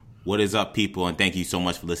What is up, people? And thank you so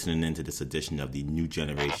much for listening in to this edition of the New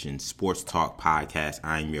Generation Sports Talk Podcast.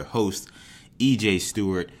 I'm your host, EJ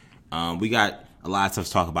Stewart. We got a lot of stuff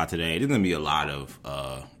to talk about today. There's going to be a lot of,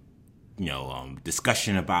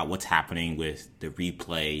 discussion about what's happening with the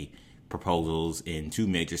replay proposals in two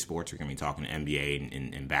major sports. We're going to be talking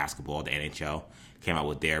NBA and basketball. The NHL came out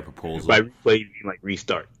with their proposal. By replay, you mean like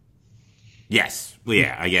restart? Yes. Well,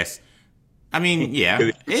 yeah, I guess. I mean, yeah,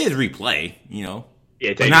 it is replay,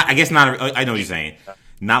 Yeah, But not, I guess not. I know what you're saying.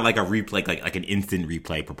 Not like a replay, like an instant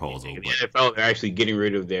replay proposal. The But, NFL, they're actually getting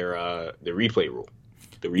rid of their the replay rule.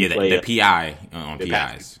 The yeah, replay, the PI on the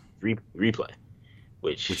PIs, replay,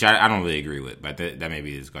 which I don't really agree with, but that may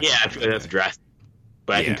be a discussion. yeah, I feel like that's drastic.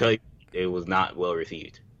 But I can Yeah. tell you, it was not well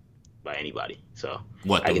received by anybody. So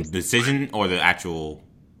What, I the can decision or the actual?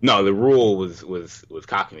 no, the rule was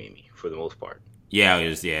cockamamie for the most part. Yeah,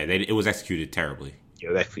 it was executed terribly.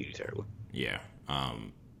 Yeah, that's pretty terrible. Yeah,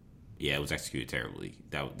 it was executed terribly.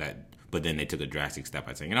 But then they took a drastic step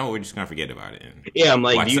by saying, we're just gonna forget about it. And Yeah, I'm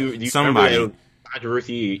like, watch do you somebody. remember that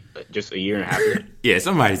controversy just a year and a half ago? Yeah,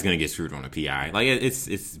 somebody's gonna get screwed on a PI. Like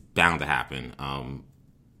it's bound to happen.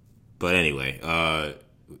 But anyway,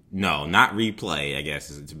 no, not replay. I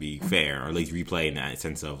guess to be fair, or at least replay in that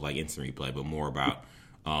sense of like instant replay, but more about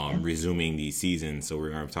resuming the season. So we're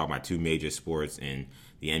gonna talk about two major sports in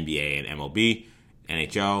the NBA and MLB.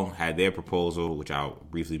 NHL had their proposal, which I'll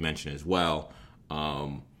briefly mention as well.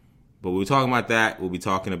 But we're talking about that. We'll be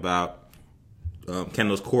talking about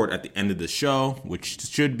Kendall's Court at the end of the show, which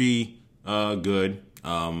should be good.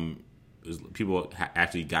 People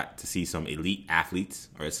actually got to see some elite athletes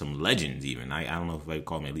or some legends even. I don't know if I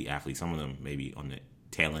call them elite athletes. Some of them maybe on the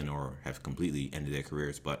tail end or have completely ended their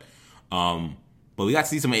careers. But we got to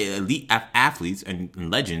see some elite athletes and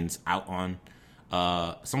legends out on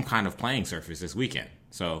some kind of playing surface this weekend.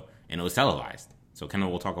 And it was televised. So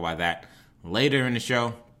Kendall will talk about that later in the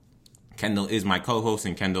show. Kendall is my co-host,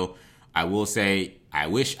 and Kendall, I will say, I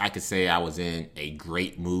wish I could say I was in a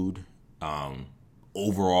great mood.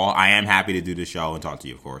 Overall, I am happy to do the show and talk to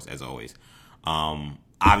you, of course, as always.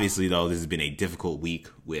 Obviously, though, this has been a difficult week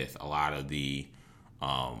with a lot of the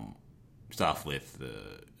stuff with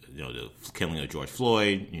the killing of George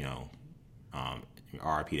Floyd.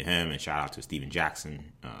 RIP to him, and shout out to Steven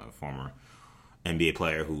Jackson, former NBA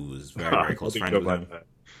player who was very, very close friends with him.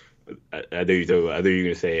 I thought you were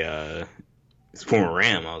gonna say it's former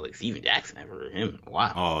Ram. I was like, Steven Jackson. I've heard of him.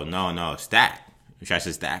 Wow. Oh no, Stack. If I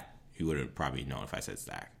said Stack, you would have probably known if I said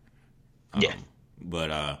Stack. Yeah.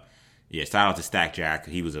 But shout out to Stack Jack.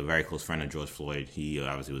 He was a very close friend of George Floyd. He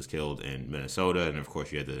obviously was killed in Minnesota, and of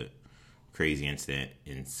course you had the crazy incident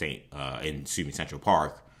in Central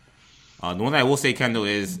Park. The one that I will say, Kendall,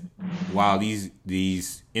 is while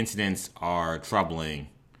these incidents are troubling,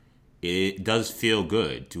 it does feel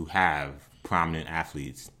good to have prominent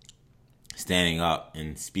athletes standing up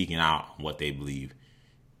and speaking out what they believe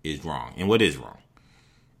is wrong and what is wrong.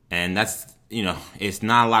 And that's, it's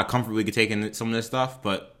not a lot of comfort we could take in some of this stuff,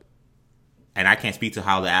 and I can't speak to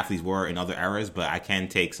how the athletes were in other eras, but I can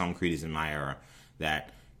take some credence in my era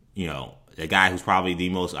that, the guy who's probably the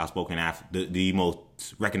most outspoken the most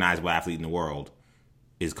recognizable athlete in the world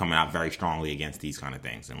is coming out very strongly against these kind of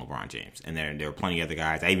things in LeBron James. And there are plenty of other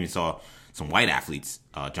guys. I even saw some white athletes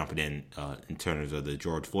jumping in terms of the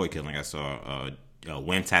George Floyd killing. I saw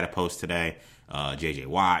Wentz had a post today. J.J.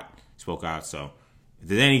 Watt spoke out. So if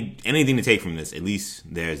there's anything to take from this, at least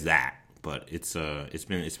there's that. But it's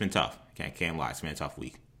been tough. Can't lie. It's been a tough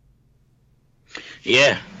week.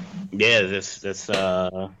 Yeah. That's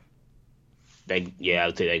I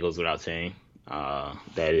would say that goes without saying. That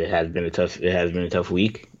it has been a tough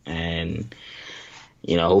week, and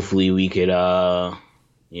hopefully we could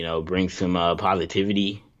bring some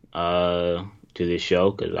positivity to this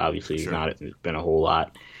show, because obviously Sure. It's been a whole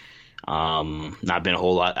lot, not been a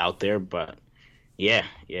whole lot out there, but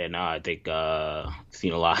I think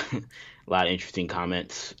seen a lot of interesting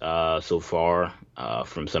comments so far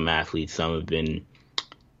from some athletes. Some have been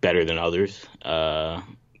better than others,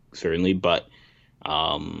 certainly, but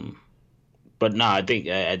no, I think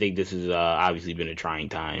this has obviously been a trying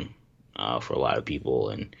time for a lot of people,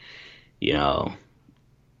 and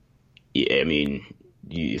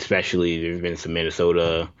especially there's been some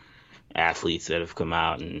Minnesota athletes that have come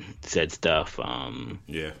out and said stuff.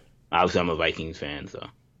 Yeah. Obviously, I'm a Vikings fan, so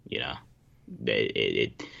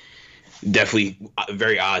it definitely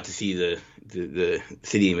very odd to see the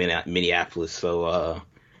city of Minneapolis so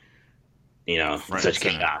such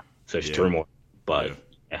chaos, such turmoil. But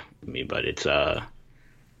but it's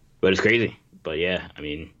crazy. But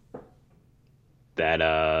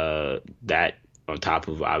that on top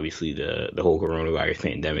of obviously the whole coronavirus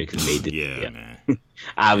pandemic has made this, Yeah, yeah, man. Yeah,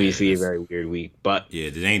 obviously a that's very weird week. But yeah.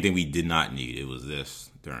 If there's anything we did not need, it was this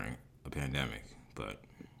during a pandemic. But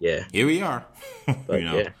yeah, here we are. you but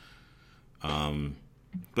know. yeah,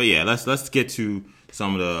 But yeah, let's get to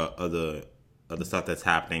some of the other stuff that's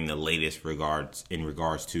happening. The latest regards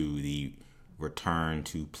to the return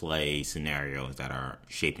to play scenarios that are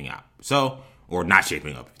shaping up. So, or not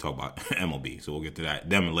shaping up. Talk about MLB. So we'll get to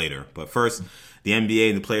them later. But first, the NBA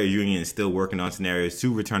and the Players Union is still working on scenarios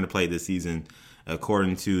to return to play this season.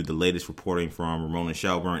 According to the latest reporting from Ramona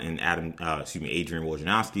Shelburne and Adrian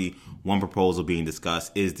Wojnarowski, one proposal being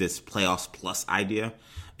discussed is this playoffs plus idea.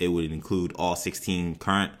 It would include all 16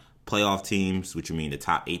 current playoff teams, which would mean the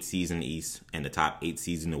top 8 seeds in the East and the top 8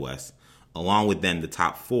 seeds in the West, along with then the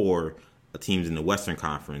top 4 teams in the Western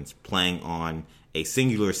Conference playing on a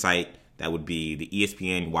singular site that would be the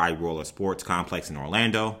ESPN Wide World of Sports complex in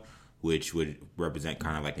Orlando, which would represent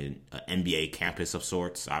kind of like an NBA campus of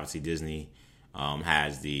sorts. Obviously, Disney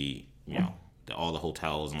has all the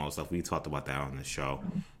hotels and all the stuff. We talked about that on the show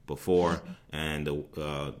before. And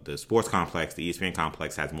the sports complex, the ESPN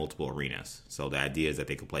complex, has multiple arenas. So the idea is that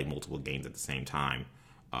they could play multiple games at the same time,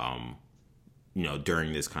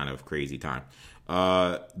 during this kind of crazy time.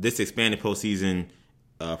 This expanded postseason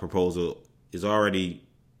proposal is already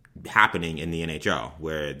happening in the NHL,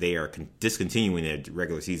 where they are discontinuing their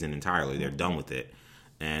regular season entirely. They're done with it,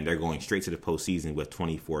 and they're going straight to the postseason with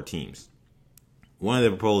 24 teams. One of the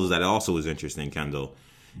proposals that also is interesting, Kendall,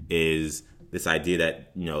 is this idea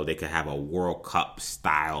that they could have a World Cup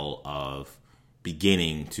style of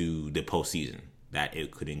beginning to the postseason. That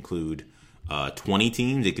it could include 20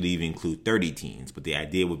 teams. It could even include 30 teams. But the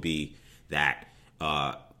idea would be that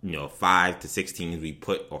 5 to 6 teams we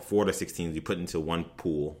put, or 4 to 6 teams we put into one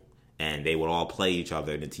pool, and they would all play each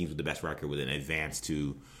other. And the teams with the best record would then advance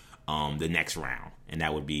to the next round, and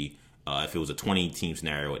that would be. If it was a 20-team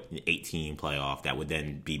scenario, an 8-team playoff, that would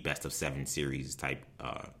then be best of 7 series type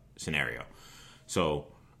scenario. So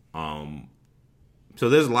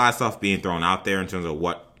there's a lot of stuff being thrown out there in terms of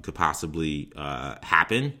what could possibly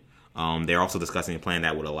happen. They're also discussing a plan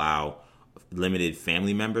that would allow limited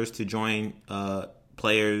family members to join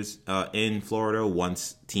players in Florida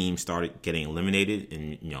once teams started getting eliminated,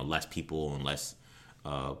 and less people and less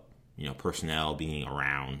personnel being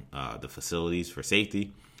around the facilities for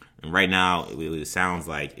safety. And right now, what it sounds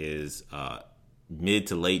like is mid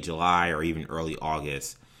to late July or even early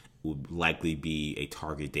August would likely be a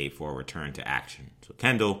target date for a return to action. So,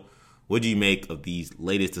 Kendall, what do you make of these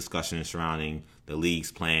latest discussions surrounding the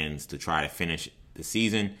league's plans to try to finish the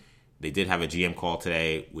season? They did have a GM call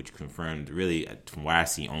today, which confirmed, really, from what I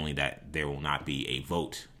see, only that there will not be a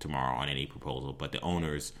vote tomorrow on any proposal, but the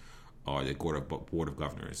owners, or the board of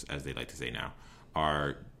governors, as they like to say now,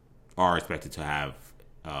 are expected to have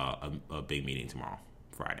a big meeting tomorrow,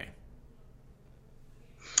 Friday.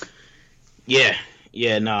 Yeah.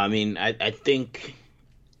 No, I mean, I think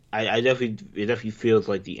I definitely feels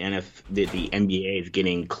like the NBA is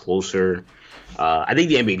getting closer. I think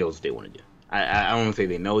the NBA knows what they want to do. I don't want to say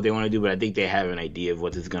they know what they want to do, but I think they have an idea of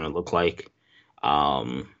what this is going to look like. I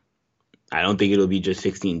don't think it'll be just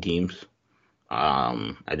 16 teams.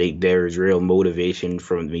 I think there's real motivation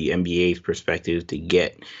from the NBA's perspective to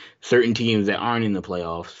get certain teams that aren't in the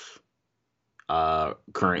playoffs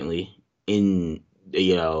currently into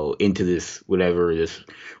this, whatever this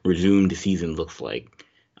resumed season looks like,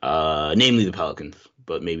 namely the Pelicans,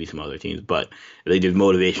 but maybe some other teams. But I think there's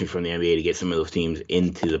motivation from the NBA to get some of those teams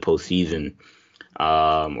into the postseason,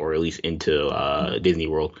 or at least into Disney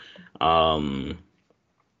World. So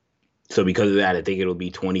because of that, I think it'll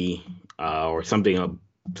be 20 or something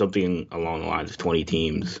along the lines of 20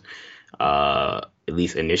 teams, at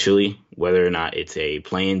least initially. Whether or not it's a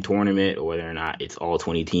play-in tournament or whether or not it's all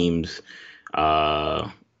 20 teams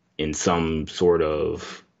in some sort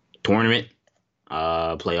of tournament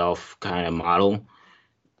playoff kind of model,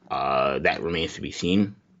 that remains to be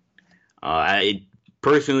seen.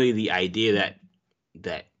 Personally, the idea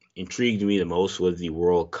that intrigued me the most was the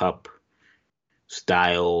World Cup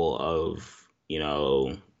style of,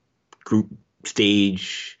 group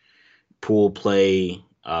stage pool play,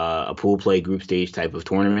 a pool play group stage type of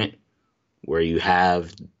tournament where you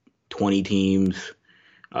have 20 teams,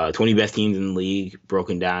 20 best teams in the league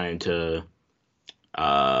broken down into,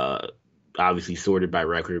 obviously sorted by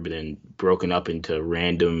record, but then broken up into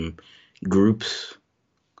random groups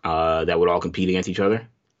that would all compete against each other.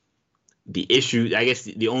 The issue, I guess,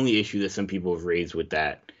 the only issue that some people have raised with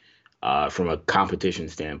that, from a competition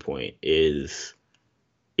standpoint, is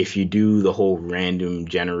if you do the whole random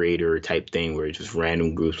generator type thing where it's just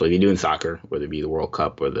random groups like they do in soccer, whether it be the World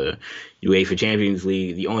Cup or the UEFA Champions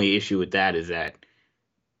League, the only issue with that is that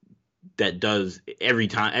does every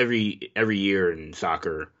time every year in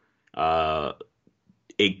soccer, uh,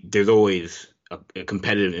 there's always a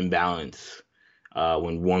competitive imbalance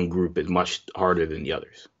when one group is much harder than the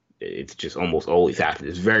others. It's just almost always happens.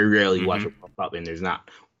 It's very rarely you watch a World Cup and there's not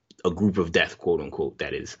a group of death, quote unquote,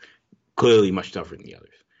 that is clearly much tougher than the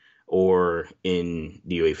others, or in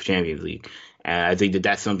the UEFA Champions League. And I think that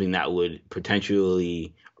that's something that would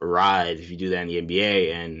potentially arise if you do that in the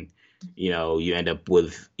NBA, and you end up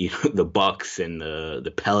with the Bucks and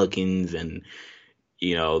the Pelicans and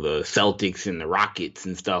the Celtics and the Rockets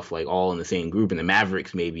and stuff like all in the same group, and the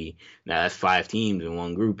Mavericks maybe. Now that's 5 teams in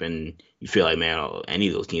one group, and you feel like, man, any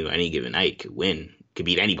of those teams on any given night could win, could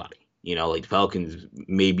beat anybody. Like the Pelicans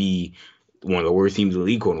may be one of the worst teams in the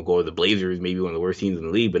league, quote unquote, or the Blazers may be one of the worst teams in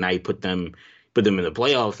the league, but now you put them in the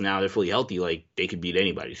playoffs. Now they're fully healthy, like they could beat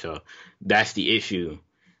anybody. So that's the issue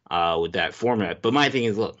with that format. But my thing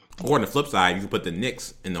is, look. Or on the flip side, you can put the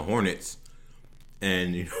Knicks and the Hornets,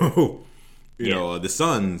 and the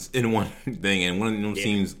Suns in one thing, and one of those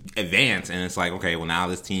teams advance, and it's like, okay, well now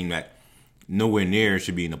this team that nowhere near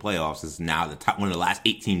should be in the playoffs is now the top, one of the last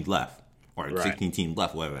 8 teams left, or 16 teams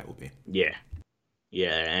left, whatever that would be. Yeah,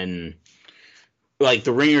 and like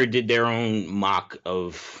the Ringer did their own mock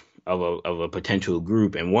of a potential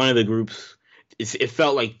group, and one of the groups, it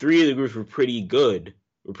felt like 3 of the groups were pretty good,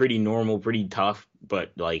 were pretty normal, pretty tough,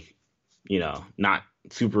 but like not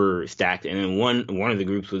super stacked, and then one of the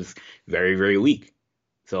groups was very, very weak.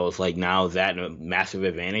 So it's like, now is that a massive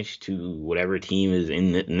advantage to whatever team is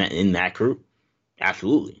in that group?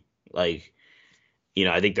 Absolutely. Like,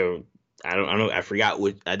 I think I don't know. I forgot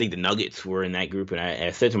what. I think the Nuggets were in that group, and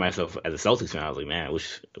I said to myself as a Celtics fan, I was like, man, I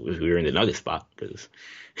wish we were in the Nuggets spot, because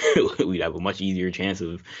we'd have a much easier chance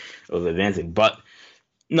of advancing. But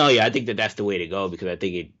no, I think that's the way to go, because I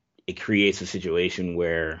think it creates a situation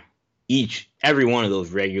where every one of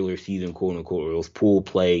those regular season, quote unquote, or those pool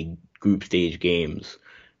play group stage games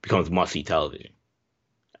becomes must-see television.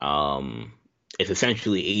 It's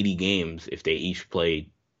essentially 80 games if they each play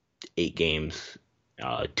 8 games,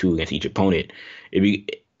 2 against each opponent. It'd be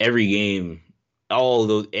every game, all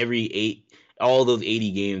those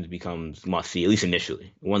 80 games becomes must-see, at least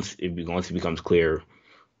initially. Once it becomes clear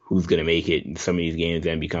who's going to make it, some of these games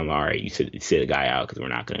then become, all right, you sit a guy out because we're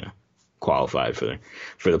not going to qualify for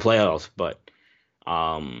the playoffs. But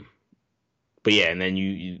yeah, and then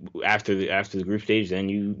you after the group stage, then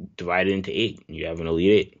you divide it into 8. You have an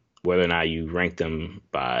Elite 8. Whether or not you rank them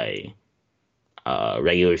by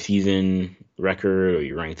regular season record, or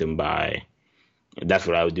you rank them by, that's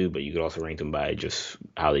what I would do. But you could also rank them by just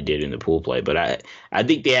how they did in the pool play. But I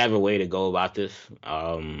think they have a way to go about this.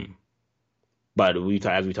 But as we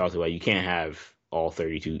talked about, you can't have all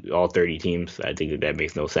 30 teams. I think that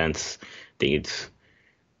makes no sense. I think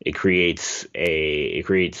it creates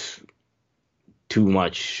too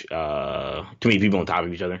many people on top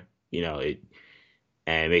of each other.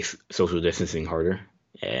 And it makes social distancing harder.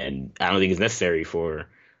 And I don't think it's necessary for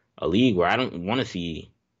a league where I don't want to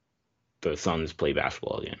see the Suns play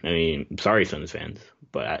basketball again. I mean, I'm sorry, Suns fans,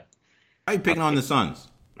 but why are you picking on the Suns?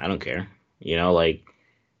 I don't care. Like,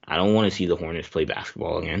 I don't want to see the Hornets play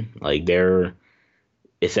basketball again. Like, we're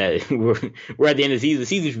at the end of the season. The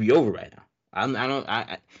season should be over by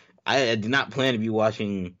now. I did not plan to be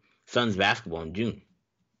watching Suns basketball in June.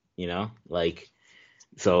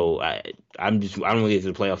 So I want to get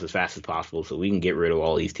to the playoffs as fast as possible, so we can get rid of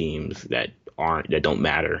all these teams that don't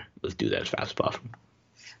matter. Let's do that as fast as possible.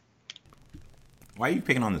 Why are you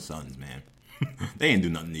picking on the Suns, man? They ain't do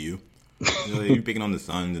nothing to you. You're picking on the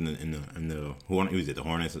Suns and the who was it? The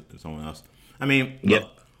Hornets or someone else? I mean, yep.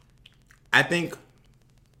 Look, I think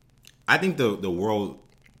the World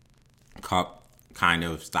Cup kind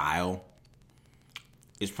of style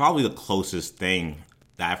is probably the closest thing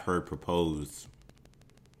that I've heard proposed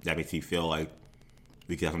that makes me feel like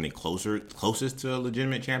we could have something closest to a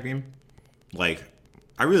legitimate champion. Like,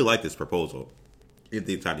 I really like this proposal if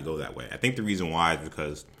they decide to go that way. I think the reason why is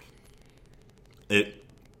because you're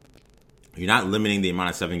not limiting the amount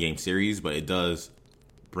of 7-game series, but it does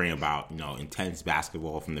bring about, intense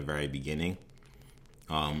basketball from the very beginning.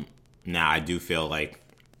 Now I do feel like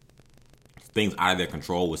things out of their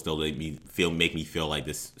control would still make me feel like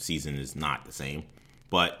this season is not the same.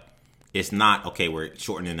 But it's not, okay, we're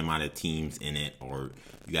shortening the amount of teams in it, or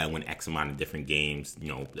you got to win X amount of different games,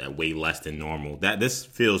 that way less than normal. This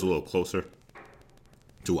feels a little closer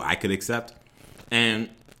to what I could accept. And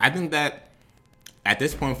I think that at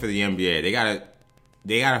this point for the NBA, they got to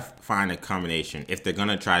they gotta find a combination if they're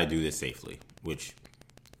gonna try to do this safely, which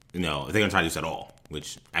if they're gonna try to do this at all,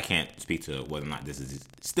 which I can't speak to whether or not this is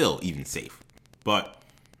still even safe. But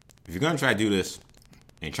if you're gonna try to do this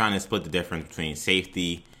and trying to split the difference between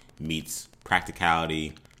safety meets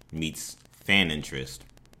practicality meets fan interest,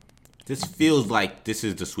 this feels like this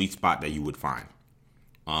is the sweet spot that you would find.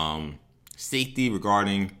 Safety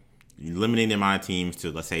regarding limiting the amount of teams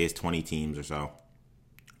to, let's say, it's 20 teams or so.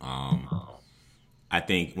 I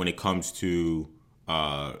think when it comes to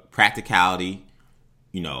practicality,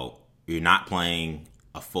 you're not playing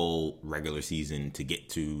a full regular season to get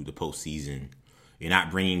to the postseason. You're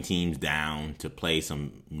not bringing teams down to play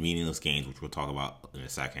some meaningless games, which we'll talk about in a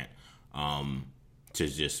second, to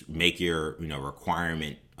just make your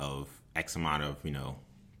requirement of X amount of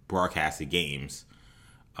broadcasted games,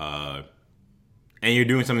 and you're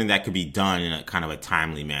doing something that could be done in a kind of a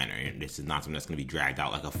timely manner. This is not something that's going to be dragged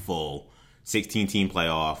out like a full 16-team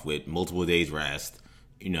playoff with multiple days rest,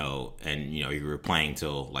 and you were playing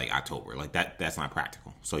till like October. Like that's not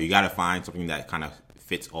practical. So you got to find something that kind of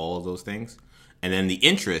fits all of those things. And then the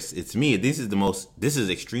interest, it's me. This is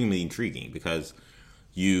extremely intriguing because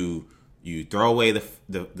you throw away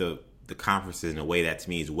the conferences in a way that to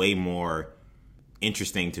me is way more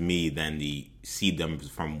interesting to me than the seed them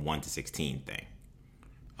from 1 to 16 thing.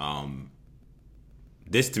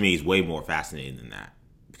 This to me is way more fascinating than that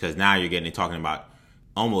because now you're talking about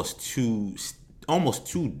almost two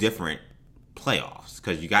different playoffs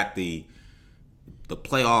because you got the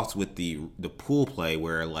playoffs with the pool play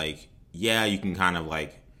where you can kind of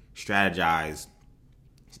strategize,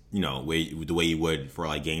 the way you would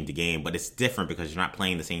for game to game, but it's different because you're not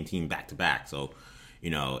playing the same team back to back. So,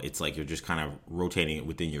 it's like you're just kind of rotating it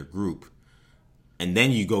within your group. And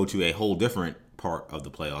then you go to a whole different part of the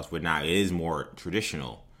playoffs where now it is more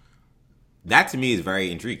traditional. That to me is very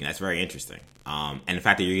intriguing. That's very interesting. And the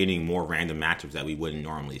fact that you're getting more random matchups that we wouldn't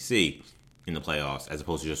normally see in the playoffs as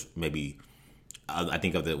opposed to just maybe I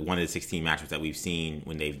think of the 1 to 16 matchups that we've seen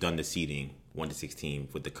when they've done the seeding 1 to 16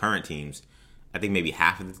 with the current teams. I think maybe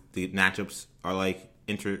half of the matchups are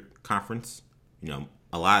inter-conference.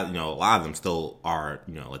 A lot of them still are.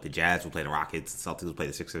 Like the Jazz will play the Rockets, the Celtics will play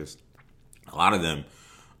the Sixers. A lot of them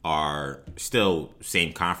are still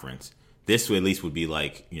same conference. This at least would be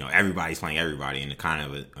everybody's playing everybody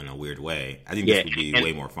in a weird way. I think this would be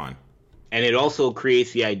way more fun. And it also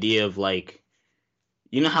creates the idea of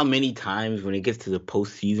how many times when it gets to the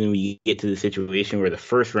postseason, we get to the situation where the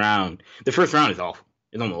first round is awful.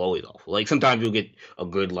 It's almost always awful. Sometimes you'll get a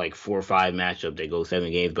good 4 or 5 matchup that goes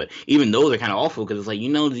 7 games, but even those are kind of awful because it's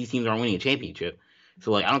these teams aren't winning a championship.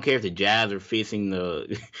 So I don't care if the Jazz are facing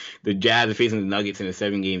the Nuggets in a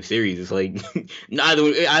 7-game series. It's either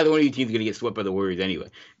one of these teams is gonna get swept by the Warriors anyway.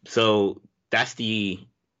 So that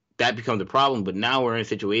becomes a problem. But now we're in a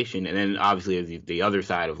situation, and then obviously the other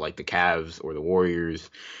side of the Cavs or the Warriors,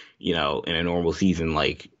 in a normal season,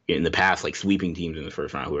 in the past, sweeping teams in the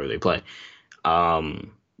first round, whoever they play.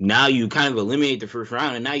 Now you kind of eliminate the first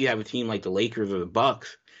round, and now you have a team like the Lakers or the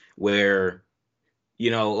Bucks where,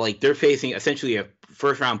 they're facing essentially a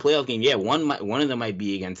first round playoff game. Yeah, one of them might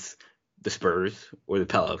be against the Spurs or the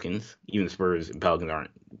Pelicans. Even the Spurs and Pelicans aren't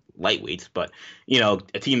lightweights, but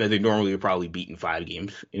a team that they normally would probably beat in 5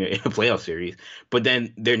 games in a playoff series. But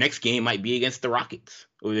then their next game might be against the Rockets,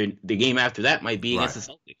 or the game after that might be against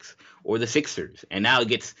the Celtics or the Sixers. And now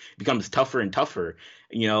it becomes tougher and tougher.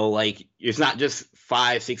 It's not just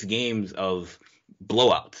 5-6 games of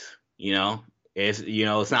blowouts.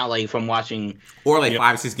 It's not like from watching or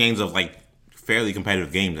 5-6 games of fairly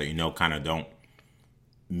competitive games that kind of don't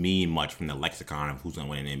mean much from the lexicon of who's going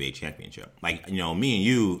to win an NBA championship. Me and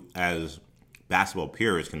you as basketball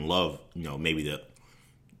purists can love, maybe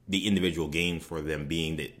the individual games for them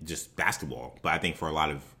being just basketball. But I think for a lot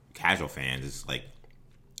of casual fans, it's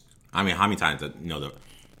how many times the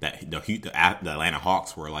Atlanta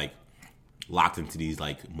Hawks were locked into these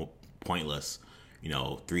pointless,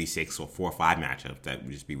 3-6 or 4-5 matchups that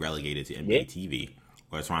would just be relegated to NBA TV,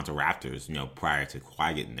 or the Toronto Raptors, prior to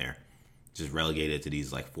Kawhi getting there, just relegated to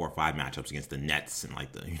these 4 or 5 matchups against the Nets and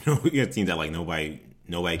teams that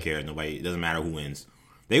nobody cares, it doesn't matter who wins.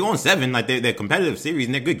 They go on 7, they're competitive series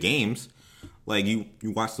and they're good games. You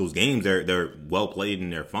watch those games, they're well played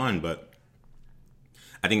and they're fun, but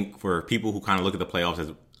I think for people who kind of look at the playoffs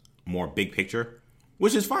as more big picture,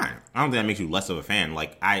 which is fine. I don't think that makes you less of a fan.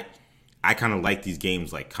 I kind of like these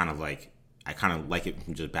games, I kind of like it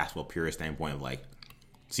from just basketball purist standpoint of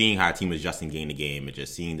seeing how a team is adjusting game to game and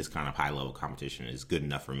just seeing this kind of high level competition is good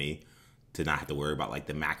enough for me to not have to worry about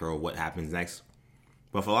the macro of what happens next.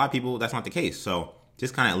 But for a lot of people, that's not the case. So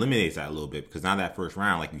just kind of eliminates that a little bit because now that first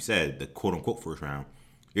round, like you said, the quote unquote first round,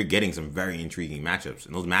 you're getting some very intriguing matchups,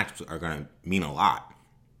 and those matchups are going to mean a lot.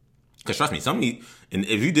 Because trust me, some of these, and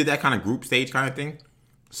if you did that kind of group stage kind of thing,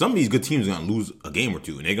 some of these good teams are going to lose a game or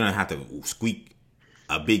two, and they're going to have to squeak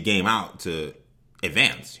a big game out to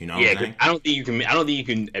advance. You know what I'm saying? I don't think you can. I don't think you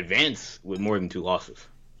can advance with more than 2 losses.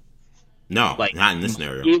 No, like, not in this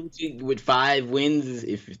scenario. With 5 wins,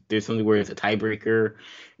 if there's something where it's a tiebreaker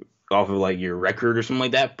off of like your record or something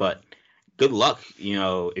like that, but good luck. You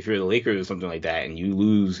know, if you're the Lakers or something like that, and you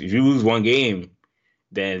lose, if you lose 1 game,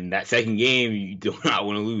 then that second game you do not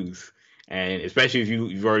want to lose, and especially if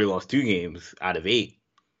you've already lost 2 games out of 8.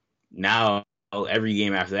 Now every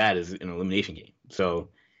game after that is an elimination game. So,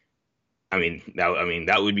 I mean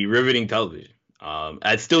that would be riveting television.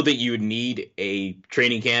 I still think you would need a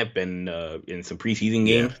training camp and some preseason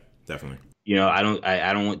games. Yeah, definitely. You know, I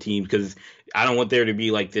don't want teams, because I don't want there to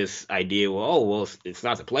be like this idea. Well, it's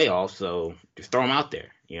not the playoffs, so just throw them out there.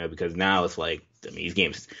 You know, because now it's like, I mean, these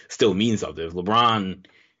games still mean something. If LeBron,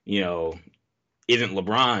 you know, isn't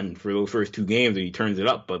LeBron for those first 2 games, and he turns it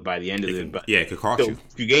up, but by the end of it could cost you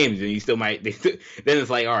 2 games, and you still might. Then it's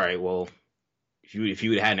like, all right, well, if you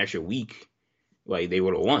would have had an extra week, like, they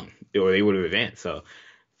would have won, or they would have advanced. So,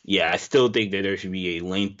 yeah, I still think that there should be a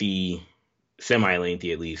lengthy,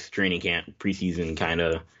 semi-lengthy at least, training camp, preseason kind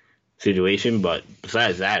of situation. But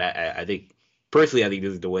besides that, I think, personally, I think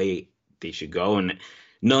this is the way they should go. And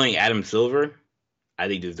knowing Adam Silver, I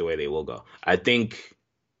think this is the way they will go. I think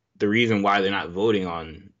the reason why they're not voting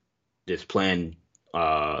on this plan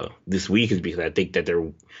this week is because I think that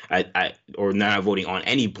or not voting on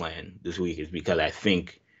any plan this week is because I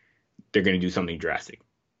think they're going to do something drastic,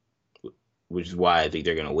 which is why I think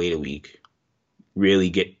they're going to wait a week, really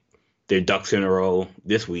get their ducks in a row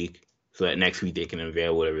this week, so that next week they can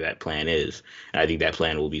unveil whatever that plan is. And I think that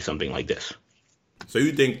plan will be something like this. So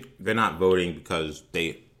you think they're not voting because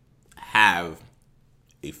they have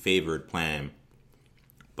a favored plan,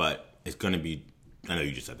 but it's going to be, I know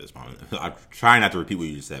you just said this, Mom. I'm trying not to repeat what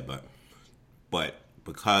you just said, but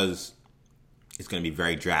because it's going to be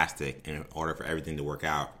very drastic, and in order for everything to work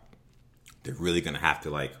out, they're really going to have to,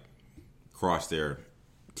 like, cross their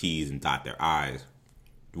T's and dot their I's.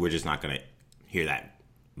 We're just not going to hear that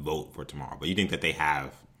vote for tomorrow. But you think that they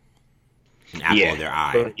have an apple of their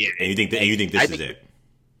eye, and you think this is it?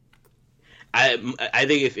 I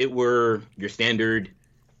think if it were your standard,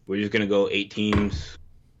 we're just going to go 8 teams,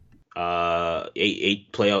 16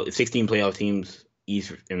 playoff teams,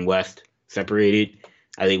 East and West separated.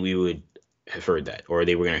 I think we would have heard that, or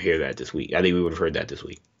they were going to hear that this week. I think we would have heard that this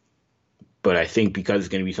week. But I think because it's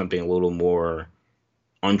going to be something a little more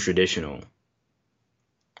untraditional,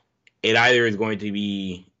 it either is going to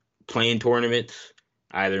be playing tournaments,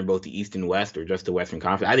 either in both the East and West, or just the Western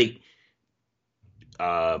Conference. I think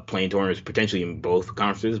playing tournaments potentially in both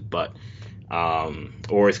conferences, but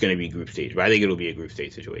or it's going to be group stage. But I think it'll be a group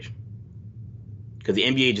stage situation, because the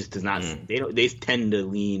NBA just does not. They tend to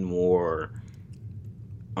lean more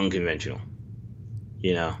unconventional.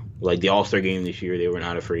 You know, like the All-Star game this year, they were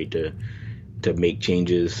not afraid to make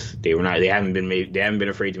changes. They haven't been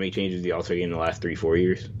afraid to make changes to the All-Star game in the last 3-4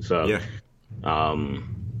 years. So yeah.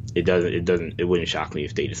 It wouldn't shock me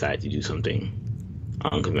if they decide to do something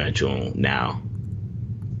unconventional now.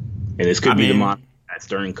 And this could be the model at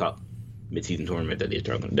Stern Cup midseason tournament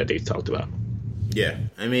that they've talked about. Yeah.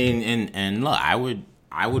 I mean, and look, I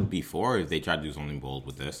would be for if they try to do something bold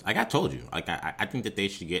with this. Like I told you, like I think that they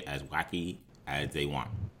should get as wacky as they want.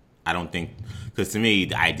 I don't think, because to me,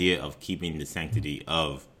 the idea of keeping the sanctity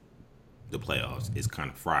of the playoffs is kind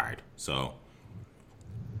of fried. So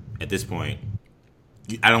at this point,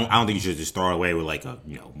 I don't think you should just throw it away with like a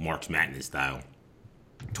March Madness style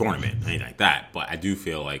tournament, anything like that. But I do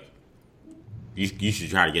feel like you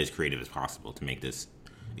should try to get as creative as possible to make this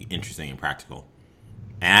interesting and practical.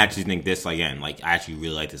 And I actually think this, again, like I actually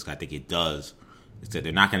really like this. I think it does. Is that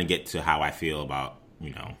they're not going to get to how I feel about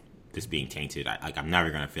this being tainted. I'm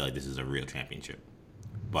never going to feel like this is a real championship.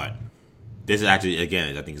 But this is actually,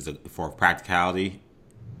 again, I think for practicality,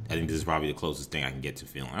 I think this is probably the closest thing I can get to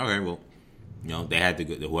feeling, okay, well, they had to,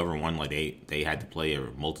 whoever won, like they had to play a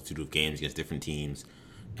multitude of games against different teams,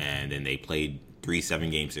 and then they played 3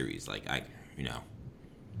 7-game series. Like,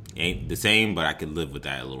 ain't the same, but I could live with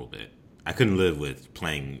that a little bit. I couldn't live with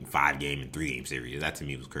playing 5-game and 3-game series. That to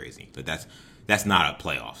me was crazy. But that's not a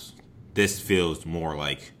playoffs. This feels more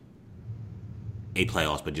like a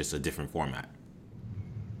playoffs, but just a different format.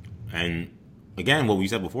 And again, what we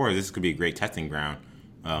said before is this could be a great testing ground,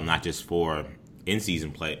 not just for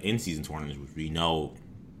in-season tournaments, which we know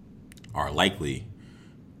are likely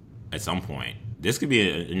at some point. This could be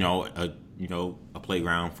a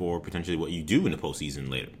playground for potentially what you do in the postseason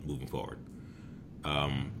later, moving forward.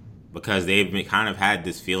 because kind of had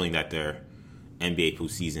this feeling that their NBA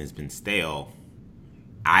postseason has been stale.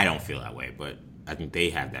 I don't feel that way, but I think they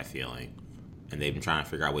have that feeling, and they've been trying to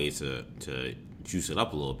figure out ways to juice it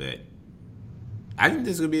up a little bit. I think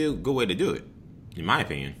this would be a good way to do it, in my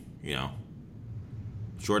opinion.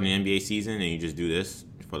 Shorten the NBA season and you just do this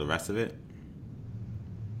for the rest of it.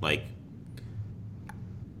 Like,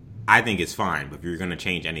 I think it's fine, but if you're going to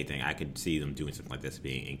change anything, I could see them doing something like this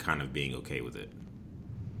being okay with it.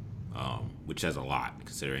 Which says a lot,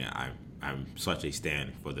 considering I'm such a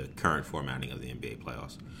stan for the current formatting of the NBA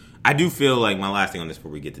playoffs. I do feel like, my last thing on this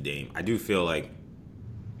before we get to Dame, I do feel like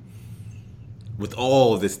with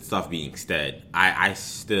all of this stuff being said, I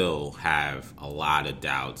still have a lot of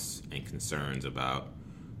doubts and concerns about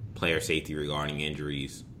player safety regarding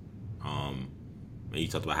injuries. When you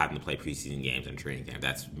talked about having to play preseason games and training camp,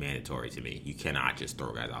 that's mandatory to me. You cannot just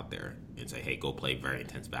throw guys out there and say, hey, go play very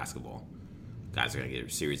intense basketball. Guys are going to get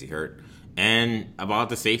seriously hurt. And about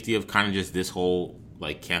the safety of kind of just this whole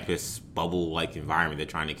like campus bubble-like environment they're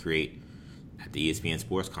trying to create at the ESPN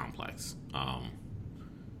Sports Complex.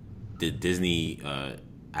 The Disney, I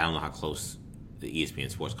don't know how close the ESPN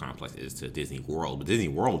Sports Complex is to Disney World, but Disney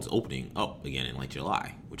World's opening up again in like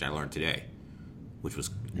July, which I learned today, which was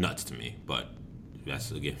nuts to me, but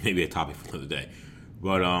that's, again, maybe a topic for another day.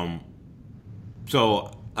 But,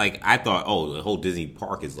 so, like, I thought, the whole Disney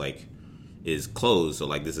park is closed, so,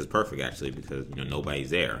 like, this is perfect, actually, because,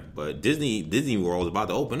 nobody's there. But Disney World is about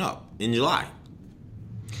to open up in July.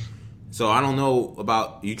 So I don't know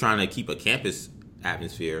about you trying to keep a campus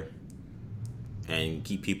atmosphere and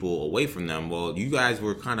keep people away from them. Well, you guys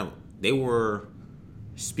were they were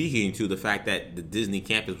speaking to the fact that the Disney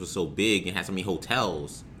campus was so big and had so many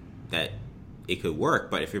hotels that it could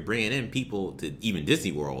work. But if you're bringing in people to even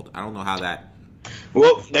Disney World, I don't know how that.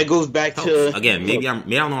 Well, that goes back to again. Maybe I don't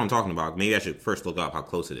know what I'm talking about. Maybe I should first look up how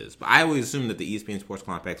close it is. But I always assumed that the ESPN Sports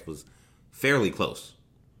Complex was fairly close.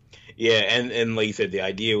 Yeah, and like you said, the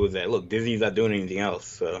idea was that look, Disney's not doing anything else,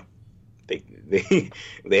 so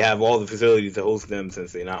they have all the facilities to host them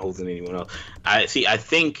since they're not hosting anyone else. I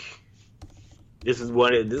think this is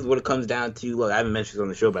what it comes down to. Look, I haven't mentioned this on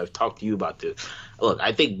the show, but I've talked to you about this. Look,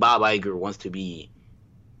 I think Bob Iger wants to be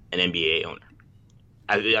an NBA owner.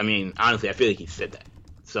 I mean, honestly, I feel like he said that.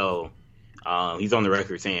 So he's on the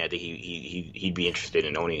record saying I think he'd be interested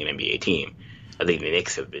in owning an NBA team. I think the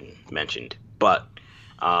Knicks have been mentioned, but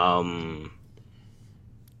and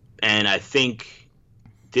I think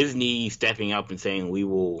Disney stepping up and saying we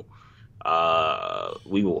will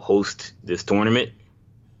host this tournament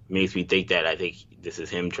makes me think that I think this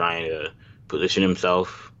is him trying to position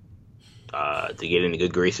himself to get in the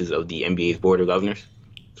good graces of the NBA's Board of Governors,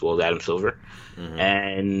 as well as Adam Silver. Mm-hmm.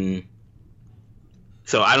 And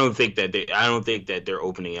so I don't think that they're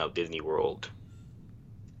opening up Disney World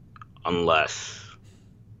unless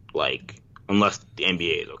the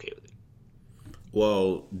NBA is okay with it.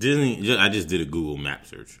 Well, Disney, I just did a Google map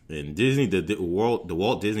search, and Disney, the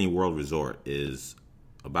Walt Disney World Resort is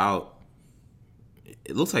about.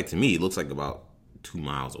 It looks like about 2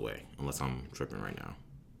 miles away, unless I'm tripping right now.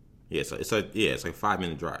 Yeah, so it's like a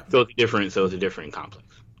 5-minute drive. So it's a different complex.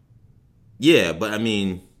 Yeah, but I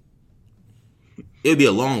mean, it would be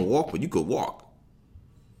a long walk, but you could walk.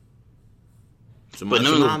 So but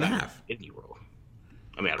no, mile and a half. Disney World.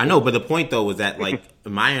 I know, but the point though was that, like,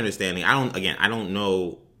 my understanding, I don't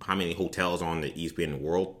know how many hotels on the ESPN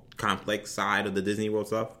World Complex side of the Disney World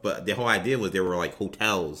stuff, but the whole idea was there were like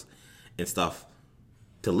hotels and stuff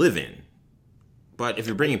to live in. But if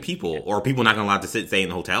you're bringing people, or are people not going to allowed to stay in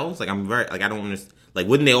the hotels? Like, I don't understand. Like,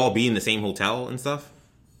 wouldn't they all be in the same hotel and stuff?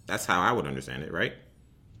 That's how I would understand it, right?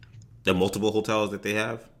 The multiple hotels that they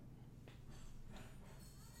have.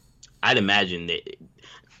 I'd imagine that.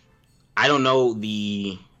 I don't know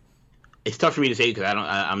it's tough for me to say because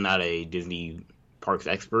I'm not a Disney parks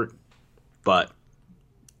expert, but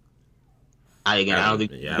I don't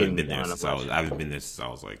think. Yeah, I haven't been there since I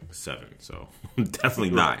was like 7, so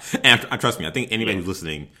definitely not. And trust me, I think anybody who's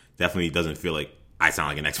listening definitely doesn't feel like I sound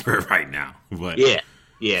like an expert right now. But yeah,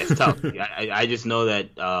 it's tough. I just know that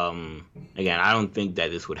again, I don't think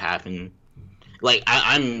that this would happen. Like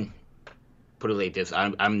I'm put it like this,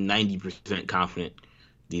 I'm 90% confident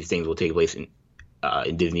these things will take place in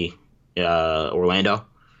Disney, Orlando.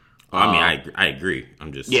 I mean, I agree.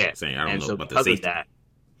 I'm just saying I don't know about the safety.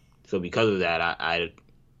 So because of that, I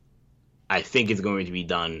think it's going to be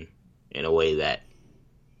done in a way that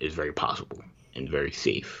is very possible and very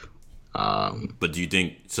safe. But do you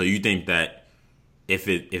think? So you think that if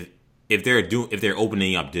they're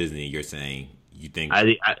opening up Disney, you're saying you think?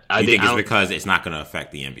 I think it's because it's not going to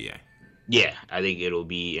affect the NBA. Yeah, I think it'll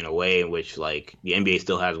be in a way in which like the NBA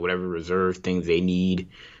still has whatever reserve things they need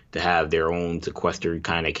to have their own sequestered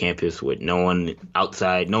kind of campus with no one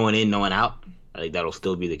outside, no one in, no one out. I think that'll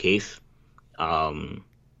still be the case. Um,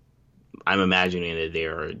 I'm imagining that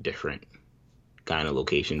there are different kind of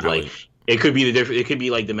locations. I Like would. it could be the different. It could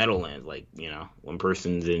be like the Meadowlands. Like one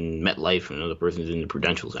person's in MetLife and another person's in the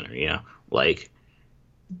Prudential Center. Like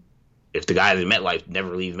if the guys in MetLife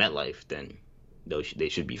never leave MetLife, then they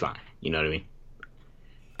should be fine. You know what I mean?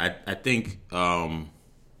 I think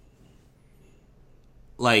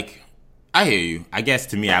like I hear you. I guess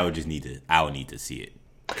to me, I would need to see it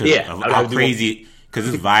because Yeah, of I how do. crazy. Because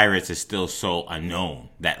this virus is still so unknown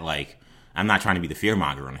that like I'm not trying to be the fear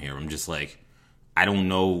monger on here. I'm just like I don't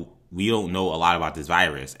know. We don't know a lot about this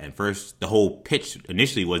virus. And first, the whole pitch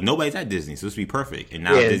initially was nobody's at Disney, so this would be perfect. And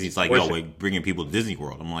now Yeah, Disney's like, yo, we're bringing people to Disney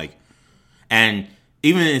World. I'm like, and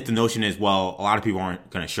even if the notion is, well, a lot of people aren't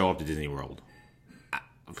going to show up to Disney World.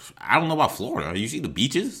 I don't know about Florida. You see the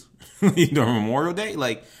beaches during Memorial Day,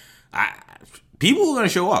 like I, people are going to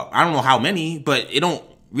show up. I don't know how many, but it don't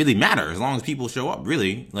really matter as long as people show up.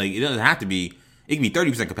 Really, like it doesn't have to be. It can be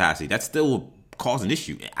 30% capacity. That still will cause an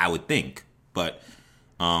issue, I would think. But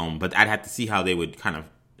I'd have to see how they would kind of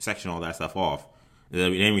section all that stuff off.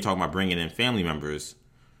 Then we talk about bringing in family members.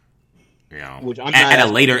 Which I'm at not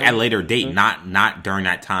a later date, not during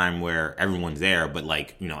that time where everyone's there, but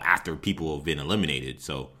like after people have been eliminated.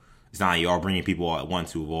 So it's not like you're all bringing people all at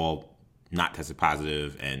once who've all not tested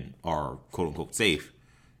positive and are quote unquote safe.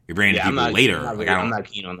 You're bringing Yeah, people later. I'm not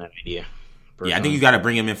keen on that idea. Yeah, I think you got to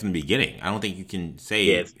bring them in from the beginning. I don't think you can say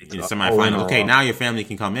it's in the semifinals, okay, now your family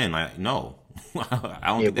can come in. Like, no, I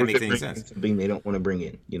don't think that makes any sense. Something they don't want to bring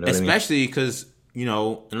in, what Especially because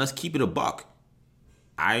and let's keep it a buck.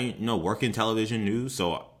 I work in television news,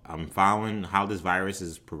 so I'm following how this virus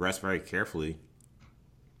has progressed very carefully.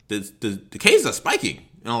 The cases are spiking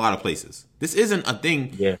in a lot of places. This isn't a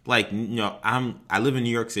thing. Yeah. Like I live in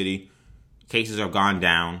New York City. Cases have gone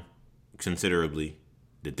down considerably.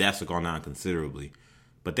 The deaths have gone down considerably,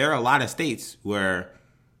 but there are a lot of states where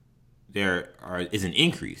is an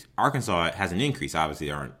increase. Arkansas has an increase. Obviously,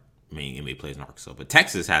 there aren't many NBA players in Arkansas, but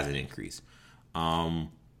Texas has an increase.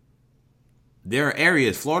 There are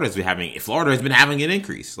areas Florida has been having an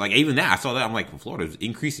increase. Like even that, I saw that. I'm like, Florida's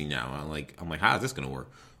increasing now. I'm like, how is this going to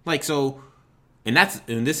work? Like so, and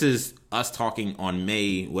this is us talking on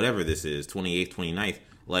May, whatever this is, 28th, 29th,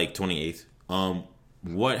 like 28th.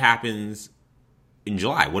 What happens in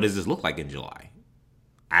July? What does this look like in July?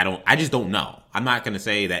 I just don't know. I'm not going to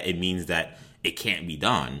say that it means that it can't be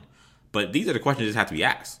done, but these are the questions that just have to be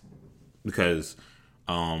asked because,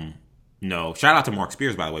 shout out to Mark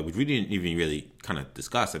Spears, by the way, which we didn't even really kind of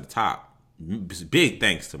discuss at the top. Big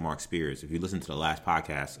thanks to Mark Spears. If you listen to the last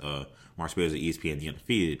podcast, Mark Spears of ESPN The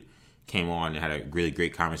Undefeated came on and had a really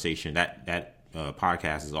great conversation. That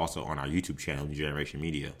podcast is also on our YouTube channel, New Generation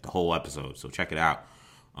Media, the whole episode. So check it out.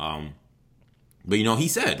 But he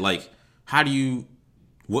said, like, how do you?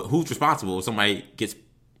 Who's responsible if somebody gets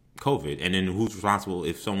COVID, and then who's responsible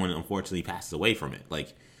if someone unfortunately passes away from it?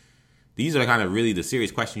 Like, these are kind of really the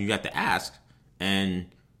serious questions you have to ask. And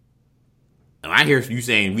I hear you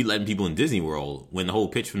saying we letting people in Disney World when the whole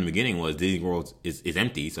pitch from the beginning was Disney World is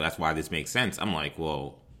empty, so that's why this makes sense. I'm like,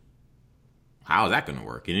 well, how is that going to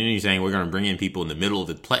work? And then you're saying we're going to bring in people in the middle of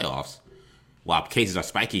the playoffs while cases are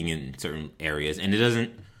spiking in certain areas, and it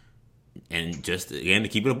doesn't. And just again to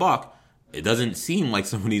keep it a buck, it doesn't seem like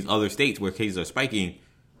some of these other states where cases are spiking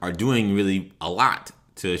are doing really a lot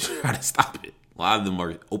to try to stop it. A lot of them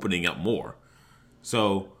are opening up more.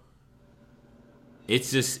 So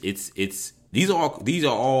it's just these are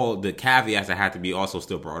all the caveats that have to be also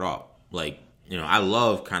still brought up. Like, I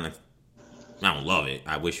love I don't love it.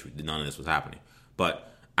 I wish none of this was happening. But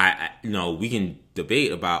I we can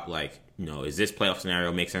debate about like, is this playoff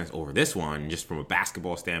scenario make sense over this one just from a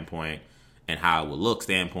basketball standpoint and how it would look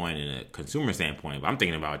standpoint and a consumer standpoint. But I'm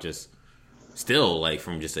thinking about just still like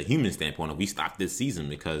from just a human standpoint, if we stopped this season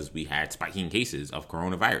because we had spiking cases of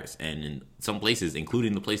coronavirus, and in some places,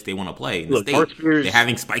 including the place they want to play in the state, they're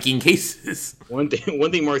having spiking cases. One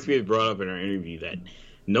thing Mark Spears brought up in our interview that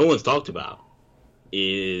no one's talked about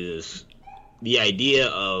is the idea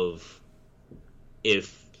of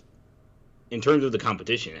if, in terms of the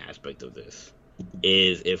competition aspect of this,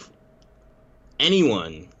 is if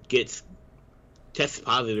anyone gets tested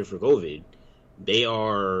positive for COVID,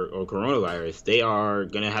 or coronavirus, they are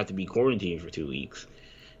going to have to be quarantined for 2 weeks.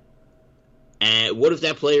 And what if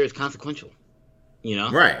that player is consequential? Right.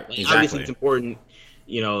 Like, exactly. Obviously, it's important.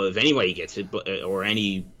 if anybody gets it, but or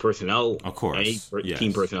any personnel, Of any course, team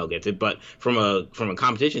yes, personnel gets it. But from a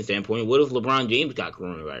competition standpoint, what if LeBron James got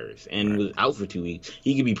coronavirus and right, was out for 2 weeks?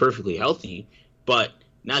 He could be perfectly healthy, but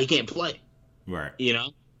now he can't play. right, You know,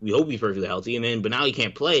 we hope he's perfectly healthy, but now he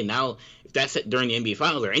can't play. Now, if that's during the NBA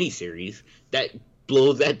Finals or any series, that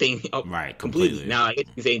blows that thing up right, completely. completely. Now, I guess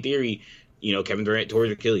you can say in theory, Kevin Durant tore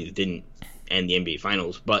his Achilles, didn't end the NBA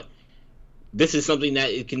Finals, but this is something that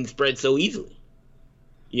it can spread so easily.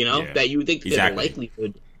 Yeah, That you would think that the exactly.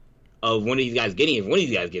 likelihood of one of these guys getting it, if one of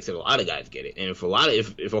these guys gets it, a lot of guys get it, and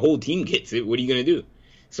if a whole team gets it, what are you gonna do?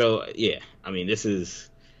 So yeah, I mean, this is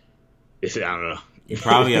I don't You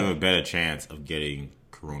probably know. have a better chance of getting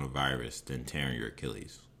coronavirus than tearing your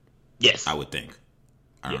Achilles. I Yes, would think.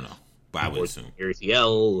 I don't yes. know, but I would Or assume. your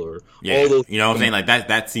ACL or all Yeah, those you know what I'm saying? combined Like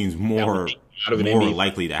that seems that would more take you out of an more NBA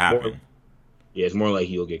likely to more. happen. Yeah, it's more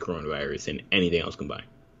likely you'll get coronavirus than anything else combined.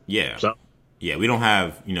 Yeah, So yeah. We don't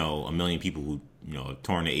have a million people who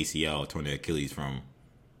torn the ACL, torn the Achilles from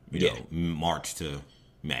yeah, March to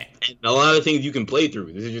May. and a lot of things you can play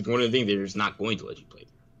through. This is just one of the things they're just not going to let you play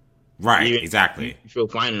through. Right, Even if exactly. you feel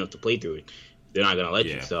fine enough to play through it, they're not going to let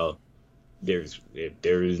you. Yeah, So there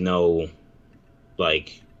is no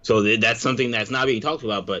that's something that's not being talked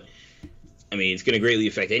about. But I mean, it's going to greatly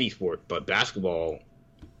affect any sport. But basketball,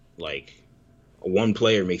 like one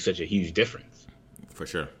player makes such a huge difference. for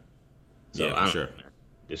sure. So Yeah, I for don't sure. know.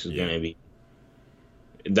 This is Yeah, going to be.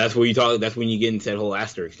 That's where you talk. That's when you get into that whole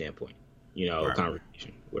asterisk standpoint, right.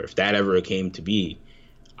 conversation. Where if that ever came to be,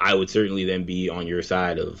 I would certainly then be on your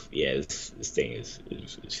side of this thing is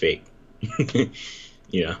fake.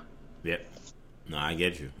 you know, Yep. No, I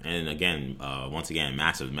get you. And again, once again,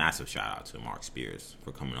 massive shout out to Mark Spears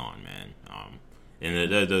for coming on, man.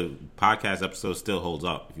 And the podcast episode still holds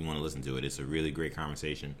up if you want to listen to it. It's a really great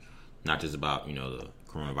conversation, not just about the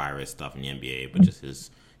coronavirus stuff in the NBA, but just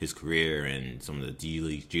his career and some of the G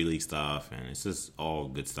League stuff, and it's just all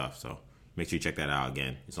good stuff. So make sure you check that out.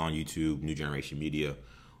 Again, it's on YouTube, New Generation Media,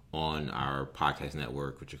 on our podcast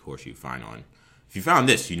network, which of course you find on. If you found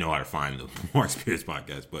this, you know how to find the Mark Spears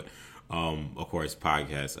podcast. But of course,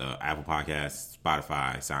 podcasts, Apple Podcasts,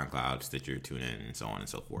 Spotify, SoundCloud, Stitcher, TuneIn, and so on and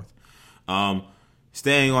so forth. Um,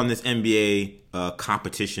 Staying on this NBA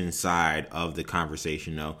competition side of the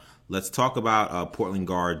conversation, though, let's talk about Portland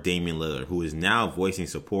guard Damian Lillard, who is now voicing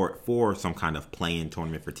support for some kind of play-in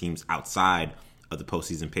tournament for teams outside of the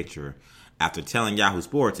postseason picture after telling Yahoo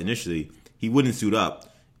Sports initially he wouldn't suit up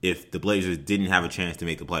if the Blazers didn't have a chance to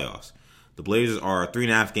make the playoffs. The Blazers are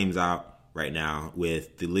 3.5 games out right now,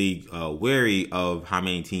 with the league wary of how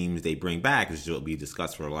many teams they bring back, which will be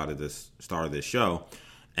discussed for a lot of this start of this show,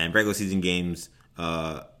 and regular season games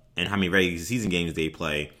and how many regular season games they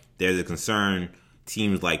play. There's a concern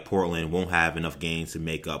teams like Portland won't have enough games to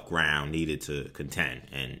make up ground needed to contend,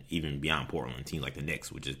 and even beyond Portland, teams like the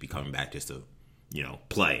Knicks would just be coming back just to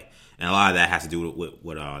play. And a lot of that has to do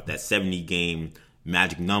with that 70 game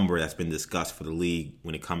magic number that's been discussed for the league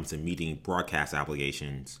when it comes to meeting broadcast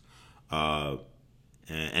obligations. And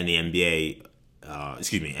the NBA,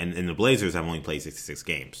 and the Blazers have only played 66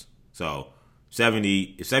 games. So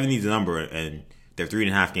 70, if 70 is the number and they're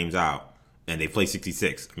 3.5 games out and they play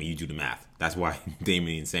 66, I mean, you do the math. That's why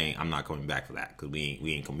Damian's saying I'm not coming back for that, because we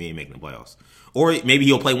ain't making the playoffs. Or maybe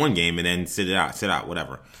he'll play one game and then sit out,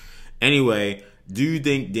 whatever. Anyway, do you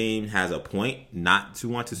think Dame has a point not to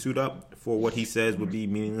want to suit up for what he says would be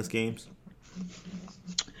meaningless games?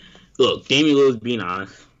 look, Damian Lillard's being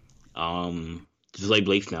honest. Just like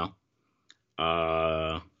Blake Snell.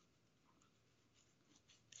 I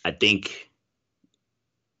think.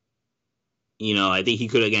 I think he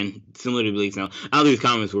could, again, similar to Blake Snell. I don't think his